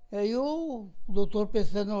 Aí o doutor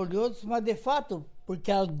Pestana olhou e disse, mas de fato, porque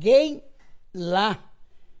alguém lá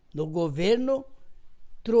no governo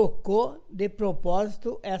trocou de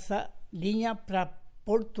propósito essa linha para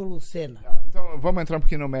Porto Lucena. Então vamos entrar um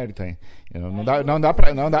pouquinho no mérito aí.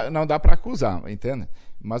 Não dá para acusar, entende?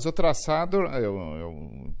 Mas o traçado,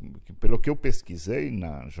 pelo que eu pesquisei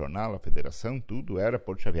na jornal, a federação, tudo era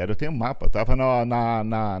Porto Xavier. Eu tenho um mapa, estava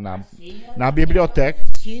na biblioteca.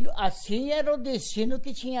 Assim era o destino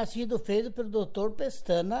que tinha sido feito pelo Dr.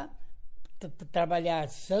 Pestana, trabalhar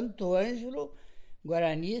Santo Ângelo,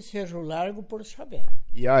 Guarani, Cerro Largo, Porto Xavier.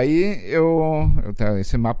 E aí,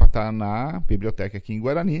 esse mapa está na biblioteca aqui em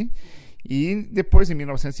Guarani. E depois, em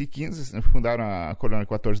 1915, fundaram a colônia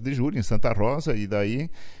 14 de julho, em Santa Rosa, e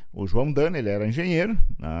daí o João Dana, ele era engenheiro,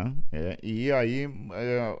 né? E aí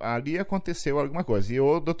ali aconteceu alguma coisa. E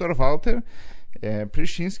o Dr. Walter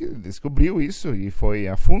Prechinski descobriu isso e foi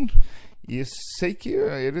a fundo. E sei que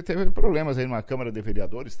ele teve problemas aí numa Câmara de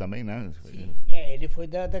Vereadores também, né? Sim, ele foi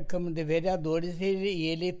da Câmara de Vereadores e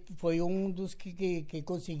ele foi um dos que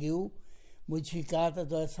conseguiu modificar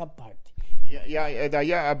toda essa parte. E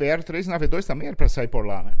daí a BR-392 também era para sair por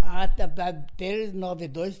lá, né? A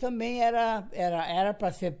BR-392 também era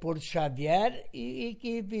para ser Porto Xavier e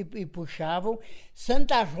puxavam.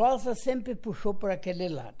 Santa Rosa sempre puxou por aquele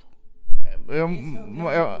lado.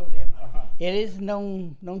 Eles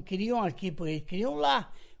não queriam aqui, porque eles queriam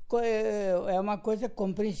lá. É uma coisa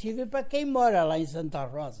compreensível para quem mora lá em Santa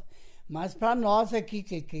Rosa. Mas para nós aqui,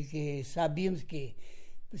 que sabíamos que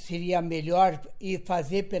seria melhor ir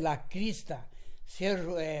fazer pela crista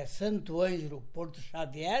Santo Ângelo, Porto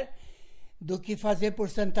Xavier, do que fazer por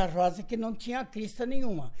Santa Rosa, que não tinha crista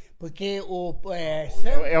nenhuma. Porque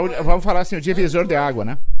vamos falar assim, o divisor de água,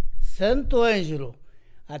 né? Santo Ângelo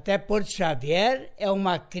até Porto Xavier é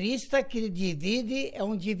uma crista que divide, é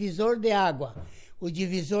um divisor de água. O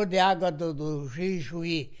divisor de água do Rio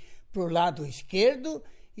Juí para o lado esquerdo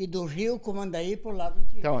e do Rio Comandaí para o lado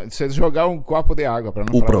direito. Então, você jogar um copo de água para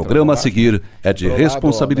não O programa a seguir é de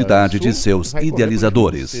responsabilidade de seus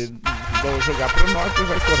idealizadores. Se jogar para o norte,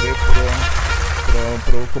 vai correr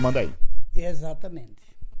para o Comandaí.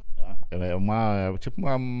 Exatamente. Tá? tipo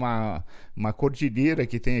uma cordilheira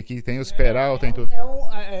que tem aqui, tem os peral, tem tudo.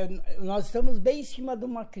 Nós estamos bem em cima de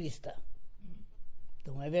uma crista.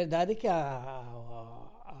 Então é verdade que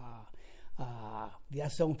a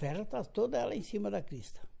aviação ferro está toda ela em cima da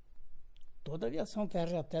crista. Toda a aviação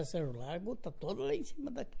ferro até Cerro Largo está toda lá em cima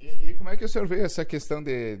da crista. E como é que o senhor vê essa questão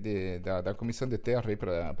da comissão de terra aí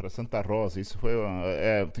para Santa Rosa? Isso foi,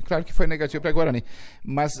 claro que foi negativo para Guarani,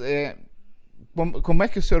 mas como é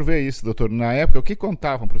que o senhor vê isso, doutor? Na época, o que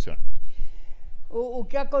contavam para o senhor? O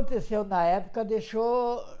que aconteceu na época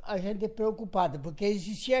deixou a gente preocupado, porque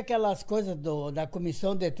existia aquelas coisas da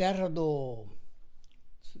comissão de terra do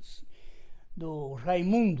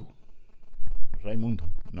Raimundo. Raimundo,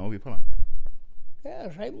 não ouvi falar.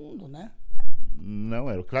 Raimundo, né? Não,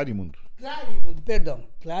 era o Clarimundo. Clarimundo, perdão,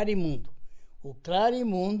 Clarimundo. O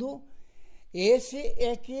Clarimundo, esse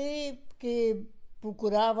é que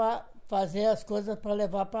procurava fazer as coisas para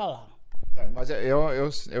levar para lá. Mas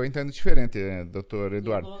eu entendo diferente, doutor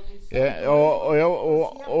Eduardo.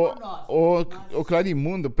 O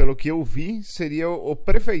Clarimundo, pelo que eu vi, seria o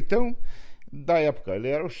prefeitão da época. Ele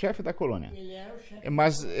era o chefe da colônia. Ele era o chefe.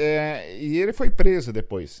 Mas, e ele foi preso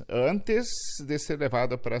depois, antes de ser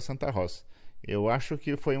levado para Santa Rosa. Eu acho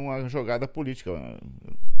que foi uma jogada política.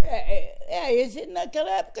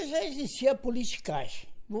 Naquela época já existia politicagem.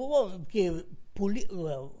 Porque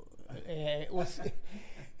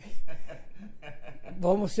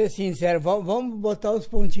vamos ser sinceros, vamos botar os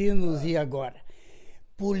pontinhos nos i agora.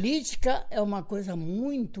 Política é uma coisa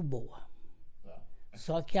muito boa.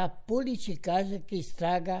 Só que a politicagem que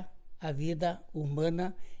estraga a vida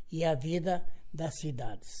humana e a vida das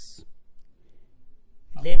cidades.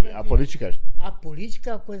 A política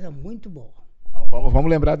é uma coisa muito boa. Vamos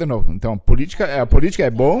lembrar de novo. Então, a política é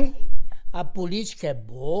bom? A política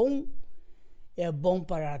é bom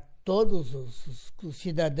para todos os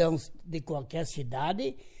cidadãos de qualquer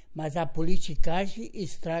cidade, mas a politicagem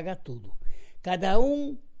estraga tudo. Cada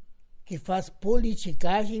um que faz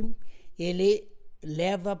politicagem, ele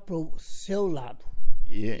leva para o seu lado.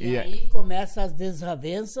 E aí começam as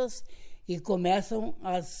desavenças e começam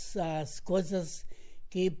as coisas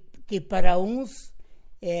que para uns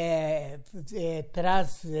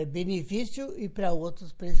traz benefício e para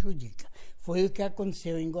outros prejudica. Foi o que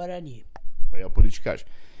aconteceu em Guarani. Foi a politicagem.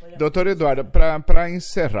 Doutor Eduardo, para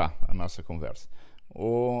encerrar a nossa conversa,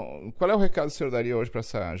 qual é o recado que o senhor daria hoje para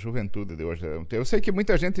essa juventude de hoje? Eu sei que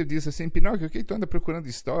muita gente diz assim, Pinóquio, o que tu anda procurando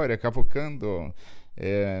história, cavocando?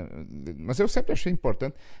 Mas eu sempre achei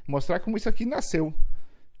importante mostrar como isso aqui nasceu,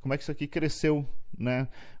 como é que isso aqui cresceu, né?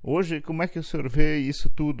 Hoje, como é que o senhor vê isso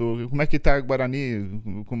tudo? Como é que está Guarani?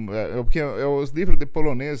 Porque os livros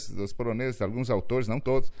dos poloneses, alguns autores, não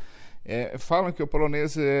todos, falam que o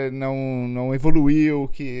polonês não evoluiu,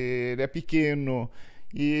 que ele é pequeno.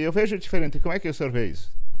 E eu vejo diferente. Como é que o senhor vê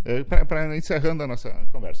isso? Para encerrando a nossa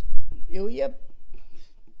conversa. Eu ia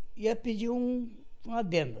pedir um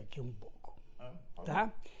adendo aqui um pouco.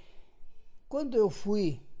 Tá? Quando eu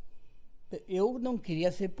fui, eu não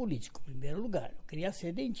queria ser político, em primeiro lugar. Eu queria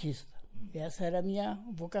ser dentista. Essa era a minha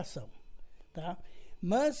vocação. Tá?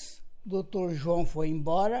 Mas o doutor João foi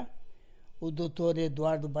embora, o doutor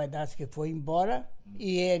Eduardo Warpechowski foi embora,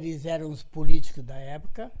 e eles eram os políticos da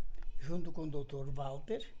época, junto com o doutor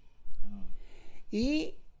Walter,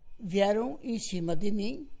 e vieram em cima de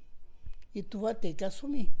mim, e tu vai ter que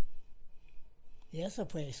assumir. Essa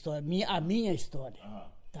foi a história, a minha história.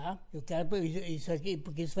 Tá? Eu quero isso aqui,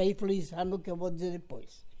 porque isso vai influenciar no que eu vou dizer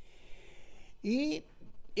depois. E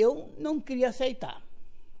eu não queria aceitar.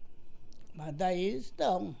 Mas daí eles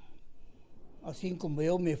não. Assim como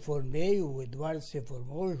eu me formei, o Eduardo se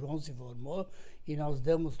formou, o João se formou, e nós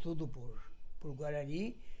damos tudo por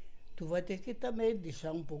Guarani, tu vai ter que também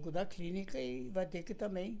deixar um pouco da clínica e vai ter que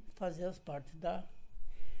também fazer as partes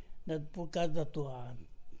por causa da tua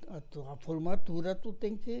formatura, tu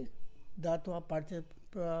tem que dar a tua parte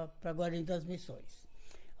para Guarani das Missões.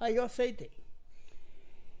 Aí eu aceitei.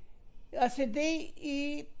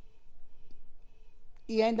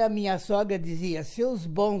 E ainda a minha sogra dizia, se os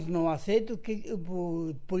bons não aceitam,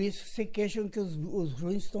 por isso se queixam que os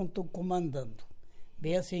ruins estão comandando.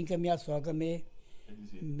 Bem assim que a minha sogra me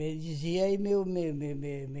dizia e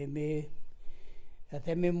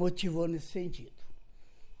até me motivou nesse sentido.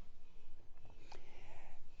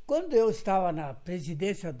 Quando eu estava na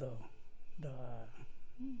presidência da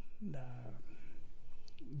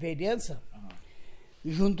vereança,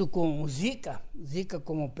 junto com o Zica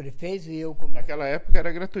como prefeito e eu como... Naquela época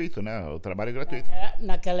era gratuito, né? O trabalho é gratuito.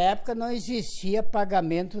 Naquela época não existia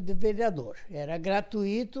pagamento de vereador. Era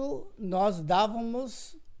gratuito, nós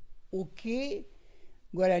dávamos o que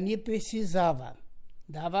Guarani precisava.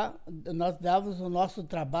 Nós dávamos o nosso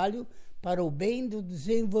trabalho para o bem do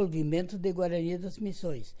desenvolvimento de Guarani das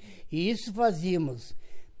Missões. E isso fazíamos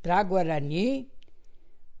para Guarani,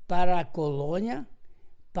 para a colônia,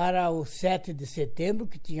 para o 7 de setembro,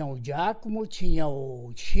 que tinha o Giacomo, tinha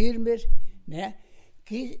o Schirmer, né?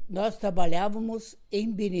 Que nós trabalhávamos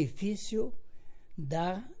em benefício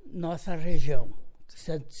da nossa região.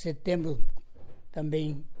 7 de setembro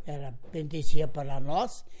também pertencia para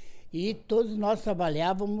nós, e todos nós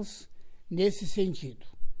trabalhávamos nesse sentido.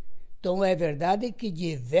 Então é verdade que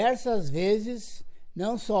diversas vezes,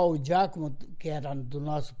 não só o Giacomo, que era do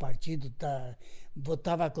nosso partido,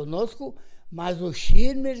 votava conosco, mas o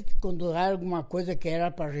Schirmer, quando era alguma coisa que era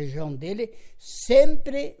para a região dele,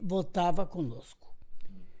 sempre votava conosco.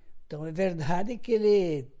 Então é verdade que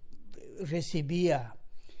ele recebia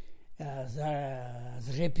as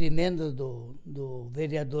reprimendas do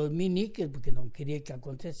vereador Minique, porque não queria que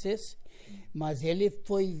acontecesse, mas ele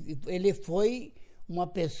foi uma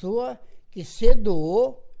pessoa que se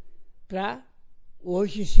doou para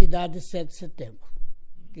hoje cidade de 7 de setembro.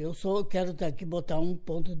 Quero aqui botar um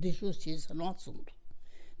ponto de justiça no assunto,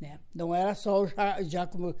 né? Não era só o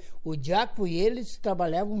Giacomo e eles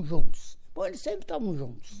trabalhavam juntos. Bom, eles sempre estavam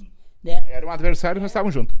juntos, né? Era um adversário, mas estavam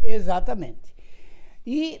juntos. Exatamente.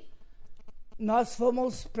 E nós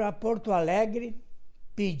fomos para Porto Alegre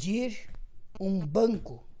pedir um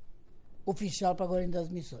banco oficial para Guarani das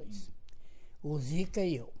Missões. O Zica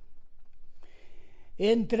e eu.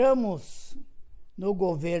 Entramos no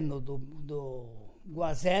governo do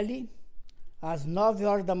Guazelli às 9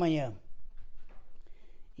 horas da manhã.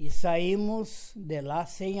 E saímos de lá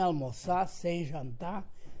sem almoçar, sem jantar,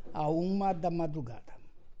 à 1 da madrugada.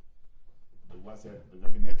 Do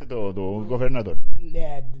gabinete do governador.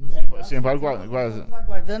 Simval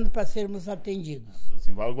aguardando para sermos atendidos. Do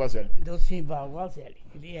Simval Guazelli. Do Simval Guazelli.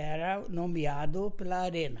 Ele era nomeado pela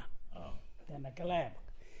Arena, naquela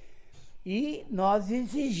época. E nós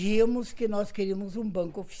exigíamos que nós queríamos um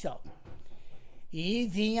banco oficial. E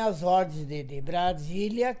vinha as ordens de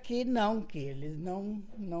Brasília que eles não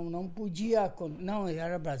podiam. Não,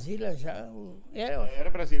 era Brasília já.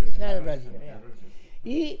 Era Brasília. Já era Brasília. Era.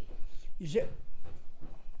 E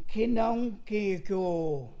que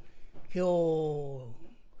o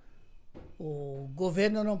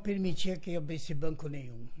governo não permitia que abrisse banco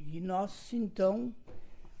nenhum. E nós, então,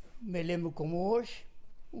 me lembro como hoje,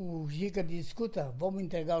 o Gica disse: escuta, vamos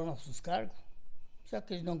entregar os nossos cargos, já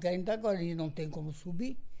que eles não querem dar agora, e não tem como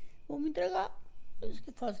subir, vamos entregar, eles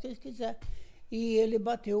que fazem o que eles quiserem. E ele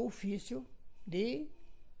bateu o ofício de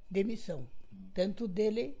demissão, tanto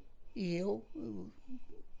dele e eu,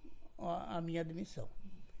 a minha demissão.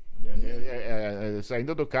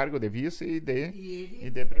 Saindo do cargo de vice e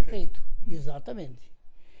de prefeito. Exatamente.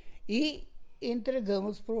 E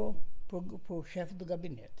entregamos pro chefe do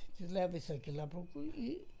gabinete. Diz: leva isso aqui lá pro...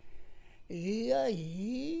 E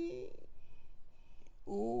aí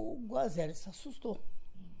o Guazelli se assustou.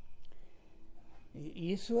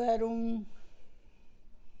 E isso eram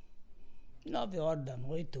 9 horas da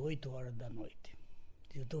noite, 8 horas da noite.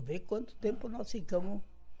 Eu tô vendo quanto tempo nós ficamos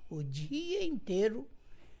o dia inteiro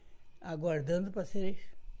aguardando para ser,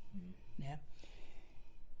 né?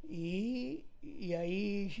 E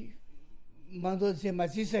aí mandou dizer: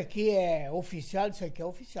 mas isso aqui é oficial? Isso aqui é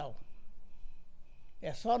oficial.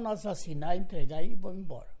 É só nós assinar, entregar e vamos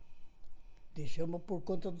embora. Deixamos por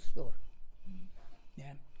conta do senhor,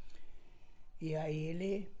 né? E aí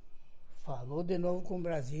ele falou de novo com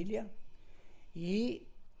Brasília e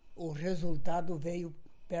o resultado veio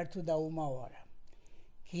perto da 1 hora.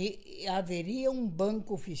 Que haveria um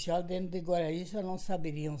banco oficial dentro de Guarani, só não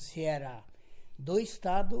saberiam se era do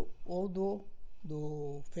Estado ou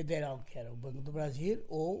do Federal, que era o Banco do Brasil,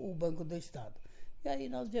 ou o Banco do Estado. E aí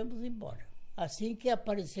nós viemos embora. Assim que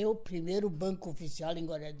apareceu o primeiro banco oficial em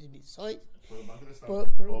Guarani das Missões... Foi o Banco do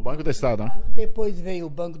Estado. O Banco do Estado, né? Depois veio o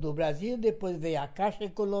Banco do Brasil, depois veio a Caixa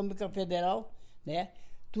Econômica Federal, né?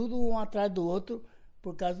 Tudo um atrás do outro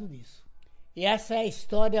por causa disso. E essa é a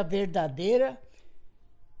história verdadeira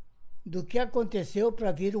do que aconteceu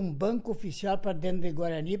para vir um banco oficial para dentro de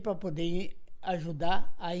Guarani para poder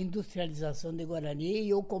ajudar a industrialização de Guarani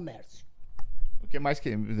e o comércio. O que mais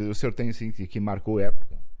que o senhor tem assim, que marcou a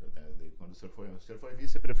época? Quando o senhor foi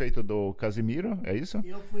vice-prefeito do Casimiro, é isso?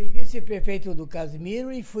 Eu fui vice-prefeito do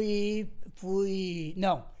Casimiro e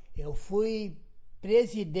eu fui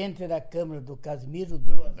presidente da Câmara do Casimiro.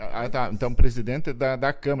 Tá. Então, presidente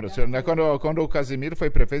da Câmara. O senhor, né, quando o Casimiro foi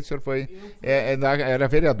prefeito, o senhor era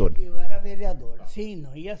vereador. Eu era vereador. Sim,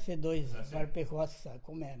 não ia ser dois Warpechowski, sabe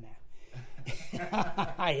como é, né?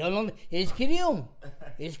 Aí eu não, eles queriam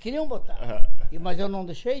botar. Mas eu não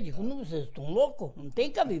deixei, digo, não, vocês estão loucos, não tem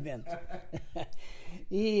cabimento.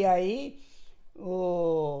 E aí,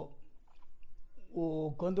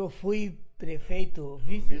 quando eu fui prefeito,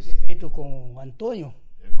 vice-prefeito com o Antônio.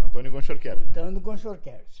 Com Antônio Gonçalves. Antônio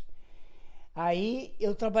Gonçalves. Aí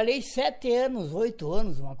eu trabalhei 7 anos, 8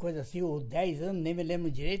 anos, uma coisa assim, ou 10 anos, nem me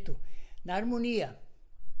lembro direito, na harmonia.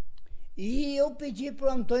 E eu pedi pro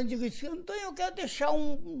Antônio, digo assim, Antônio, eu quero deixar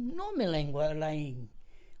um nome lá em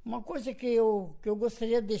uma coisa que eu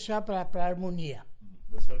gostaria de deixar para a harmonia.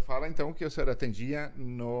 O senhor fala então que o senhor atendia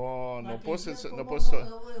no posto.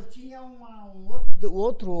 Eu tinha um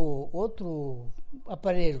outro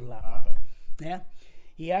aparelho lá, né?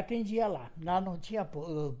 E atendia lá. Lá não tinha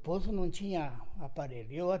posto, não tinha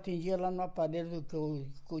aparelho. Eu atendia lá no aparelho que eu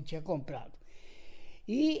tinha comprado.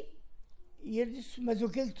 E ele disse, mas o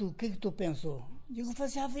que tu pensou? Digo,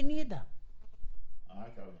 fazer a avenida.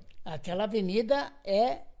 Aquela avenida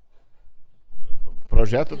é...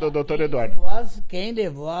 Projeto do Dr. Eduardo. Quem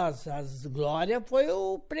levou as glórias foi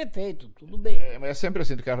o prefeito, tudo bem. É sempre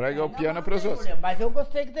assim, tu carrega o piano para os outros. Mas eu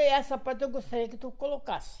gostei essa parte eu gostaria que tu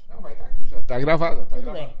colocasse. Não, vai estar aqui, já está gravado.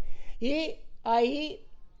 Tudo bem. E aí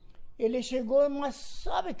ele chegou, mas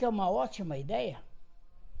sabe que é uma ótima ideia?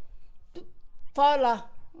 Tu fala,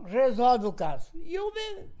 resolve o caso. E eu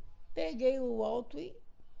peguei o auto e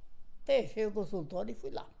fechei o consultório e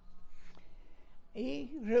fui lá. E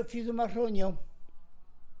fiz uma reunião.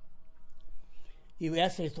 E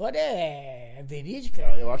essa história é verídica.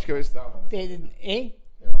 Eu acho que eu estava. Hein?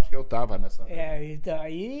 Eu acho que eu estava nessa. Então,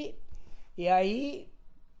 e aí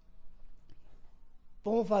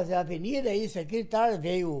vamos fazer a avenida, isso aqui e tal.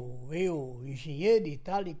 Veio o engenheiro e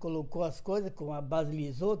tal, e colocou as coisas,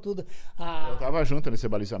 balizou tudo. Eu estava junto nesse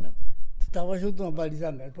balizamento. Tu estava junto no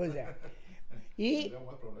balizamento, pois é. E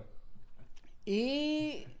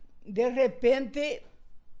de repente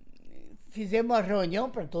fizemos uma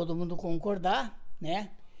reunião para todo mundo concordar,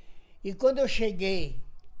 né? E quando eu cheguei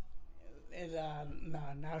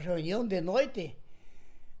na reunião de noite,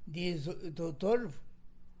 diz o doutor,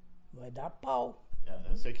 vai dar pau.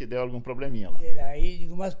 Eu sei que deu algum probleminha lá. Aí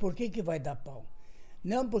digo, mas por que vai dar pau?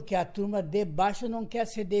 Não, porque a turma de baixo não quer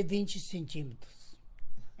ceder 20 centímetros.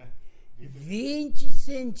 20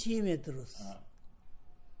 centímetros.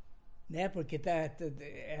 Né? Porque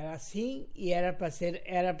era assim e era para ser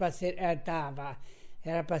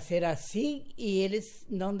assim e eles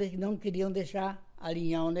não queriam deixar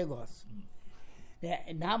alinhar o negócio.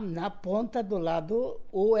 Na ponta do lado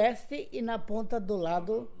oeste e na ponta do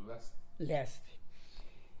lado leste.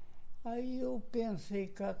 Aí eu pensei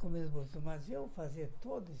cá comigo, mas eu fazer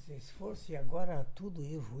todo esse esforço e agora tudo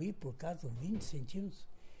ir ruir por causa de 20 centímetros?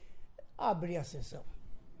 Abri a sessão.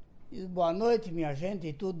 Diz, boa noite, minha gente,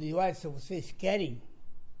 e tudo. E olha, se vocês querem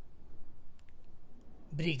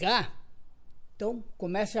brigar, então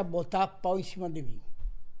comece a botar pau em cima de mim.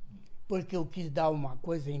 Porque eu quis dar uma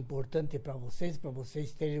coisa importante para vocês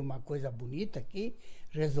terem uma coisa bonita aqui,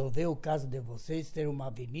 resolver o caso de vocês, ter uma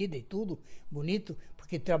avenida e tudo bonito,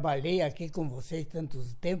 porque trabalhei aqui com vocês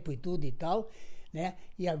tantos tempo e tudo e tal, né?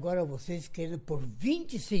 E agora vocês querem, por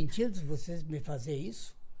 20 centímetros, vocês me fazer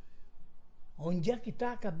isso? Onde é que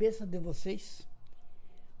está a cabeça de vocês?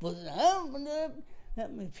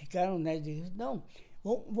 Ficaram, né? Não,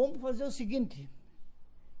 vamos fazer o seguinte,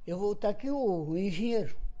 eu vou estar aqui o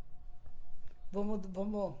engenheiro. Vamos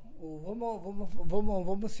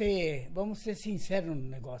ser sinceros no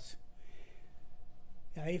negócio.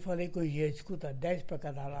 Aí falei com o engenheiro, escuta, 10 para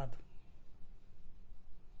cada lado.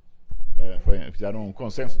 Fizeram um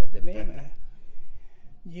consenso?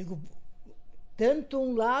 Digo, tanto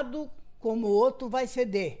um lado como o outro vai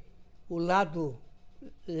ceder. O lado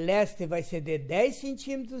leste vai ceder 10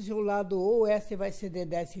 centímetros e o lado oeste vai ceder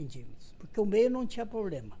 10 centímetros. Porque o meio não tinha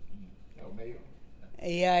problema. O meio...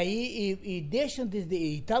 E aí, deixam de...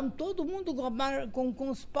 E estavam todo mundo com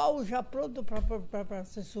os paus já prontos para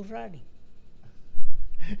se surrarem.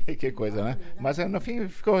 Que coisa, né? Mas no fim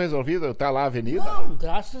ficou resolvido, está lá a avenida? Não,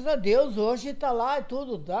 graças a Deus, hoje está lá e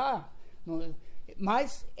tudo, tá.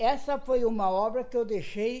 Mas essa foi uma obra que eu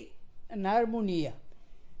deixei na harmonia.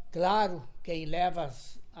 Claro, quem leva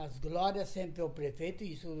as glórias sempre é o prefeito,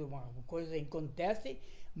 isso é uma coisa inconteste,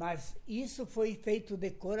 mas isso foi feito de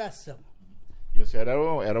coração. E o senhor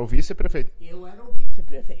era o vice-prefeito? Eu era o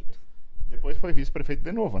vice-prefeito. Depois foi vice-prefeito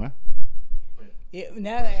de novo, né?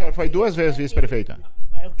 O senhor foi 2 vezes vice-prefeito?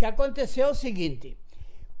 O que aconteceu é o seguinte,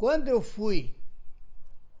 quando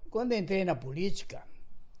entrei na política,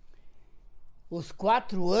 os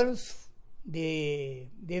 4 anos de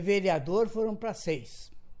vereador foram para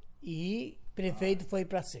 6 e prefeito foi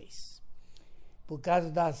para 6. por causa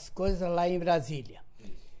das coisas lá em Brasília.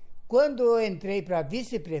 Quando eu entrei para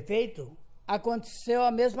vice-prefeito, aconteceu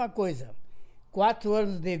a mesma coisa. 4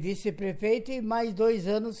 anos de vice-prefeito e mais 2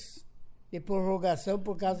 anos de prorrogação,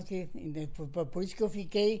 por isso que eu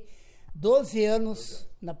fiquei 12 anos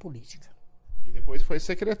na política. E depois foi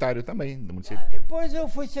secretário também do município. Depois eu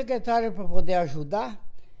fui secretário para poder ajudar,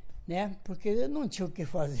 né? Porque eu não tinha o que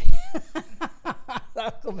fazer.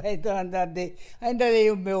 Então, ainda dei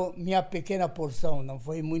minha pequena porção, não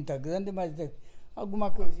foi muita grande, mas alguma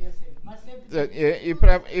coisinha sempre. Mas sempre...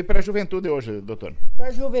 E para a juventude hoje, doutor? Para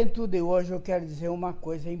a juventude hoje eu quero dizer uma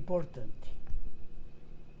coisa importante.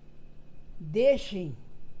 Deixem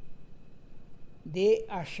de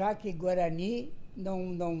achar que Guarani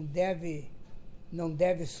não deve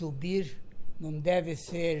subir, não deve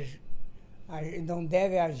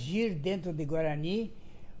agir dentro de Guarani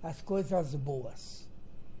as coisas boas.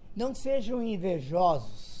 Não sejam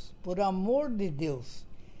invejosos, por amor de Deus.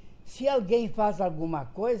 Se alguém faz alguma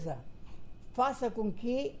coisa, faça com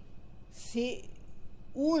que se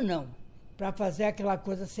unam para fazer aquela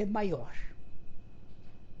coisa ser maior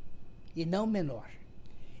e não menor.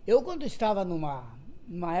 Eu, quando estava numa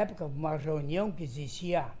época, uma reunião que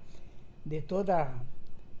existia de toda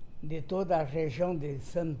a região de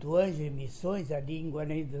Santo Ângelo e Missões, ali em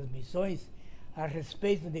Guarani das Missões, a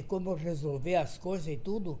respeito de como resolver as coisas e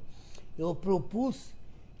tudo, eu propus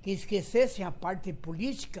que esquecessem a parte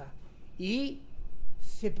política e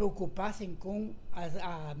se preocupassem com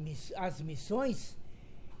as missões.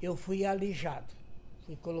 Eu fui alijado,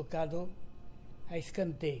 fui colocado a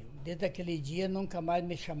escanteio. Desde aquele dia nunca mais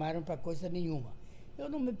me chamaram para coisa nenhuma. Eu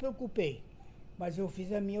não me preocupei, mas eu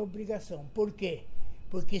fiz a minha obrigação. Por quê?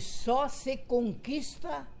 Porque só se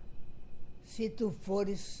conquista se tu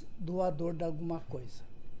fores doador de alguma coisa.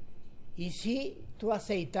 E se tu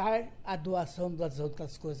aceitar a doação das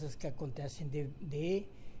outras coisas que acontecem de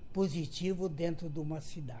positivo dentro de uma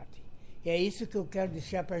cidade. E é isso que eu quero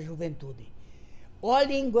deixar para a juventude.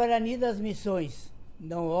 Olhem Guarani das Missões,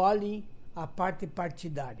 não olhem a parte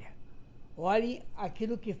partidária. Olhem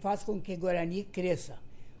aquilo que faz com que Guarani cresça.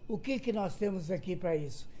 O que nós temos aqui para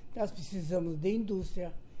isso? Nós precisamos de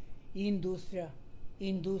indústria,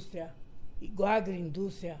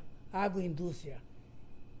 agroindústria.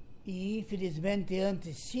 E infelizmente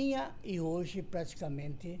antes tinha e hoje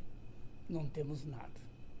praticamente não temos nada.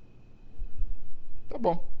 Tá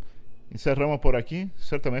bom. Encerramos por aqui. O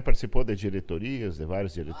senhor também participou de diretorias, de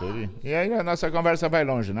várias diretorias. E aí a nossa conversa vai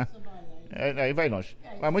longe, né? Aí vai longe.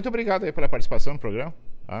 Mas muito obrigado aí pela participação no programa.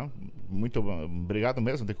 Muito obrigado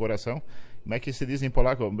mesmo, de coração. Como é que se diz em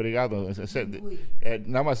polaco? Obrigado.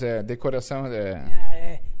 Não, mas decoração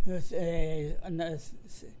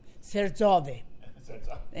sercowe.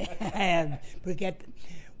 Porque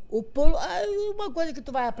uma coisa que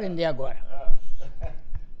tu vai aprender agora.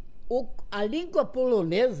 A língua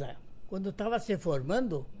polonesa, quando estava se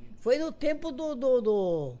formando, foi no tempo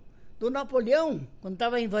do Napoleão, quando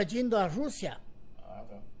estava invadindo a Rússia.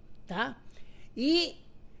 Tá? E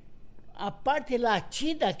a parte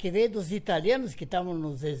latina que veio dos italianos que estavam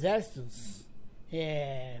nos exércitos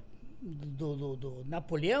do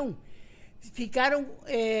Napoleão, ficaram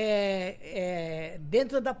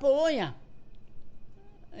dentro da Polônia,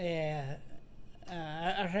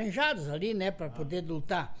 arranjados ali, né, para poder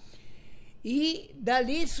lutar. E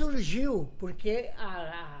dali surgiu, porque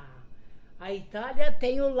a Itália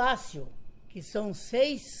tem o lácio, que são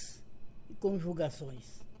 6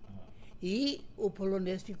 conjugações. E o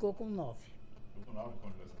polonês ficou com 9. Ficou com 9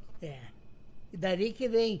 conjugações. E dali que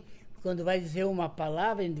vem, quando vai dizer uma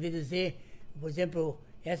palavra, em vez de dizer, por exemplo,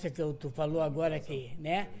 essa que tu falou agora aqui,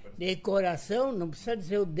 né? Decoração, não precisa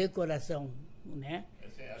dizer o decoração, né?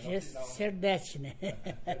 Serdete, né?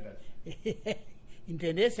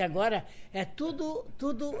 Entendesse? Agora tudo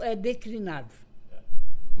é declinado.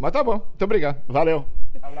 Mas tá bom, muito obrigado. Valeu.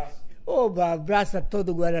 Abraço. Abraço a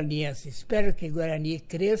todo guaraniense. Espero que Guarani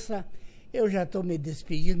cresça. Eu já estou me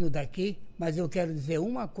despedindo daqui, mas eu quero dizer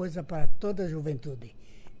uma coisa para toda a juventude.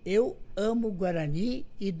 Eu amo Guarani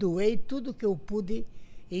e doei tudo que eu pude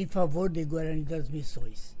em favor de Guarani das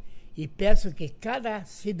Missões. E peço que cada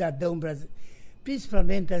cidadão brasileiro,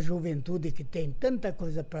 principalmente a juventude que tem tanta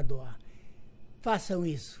coisa para doar, façam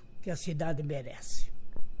isso, que a cidade merece.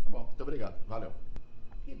 Tá bom, muito obrigado. Valeu.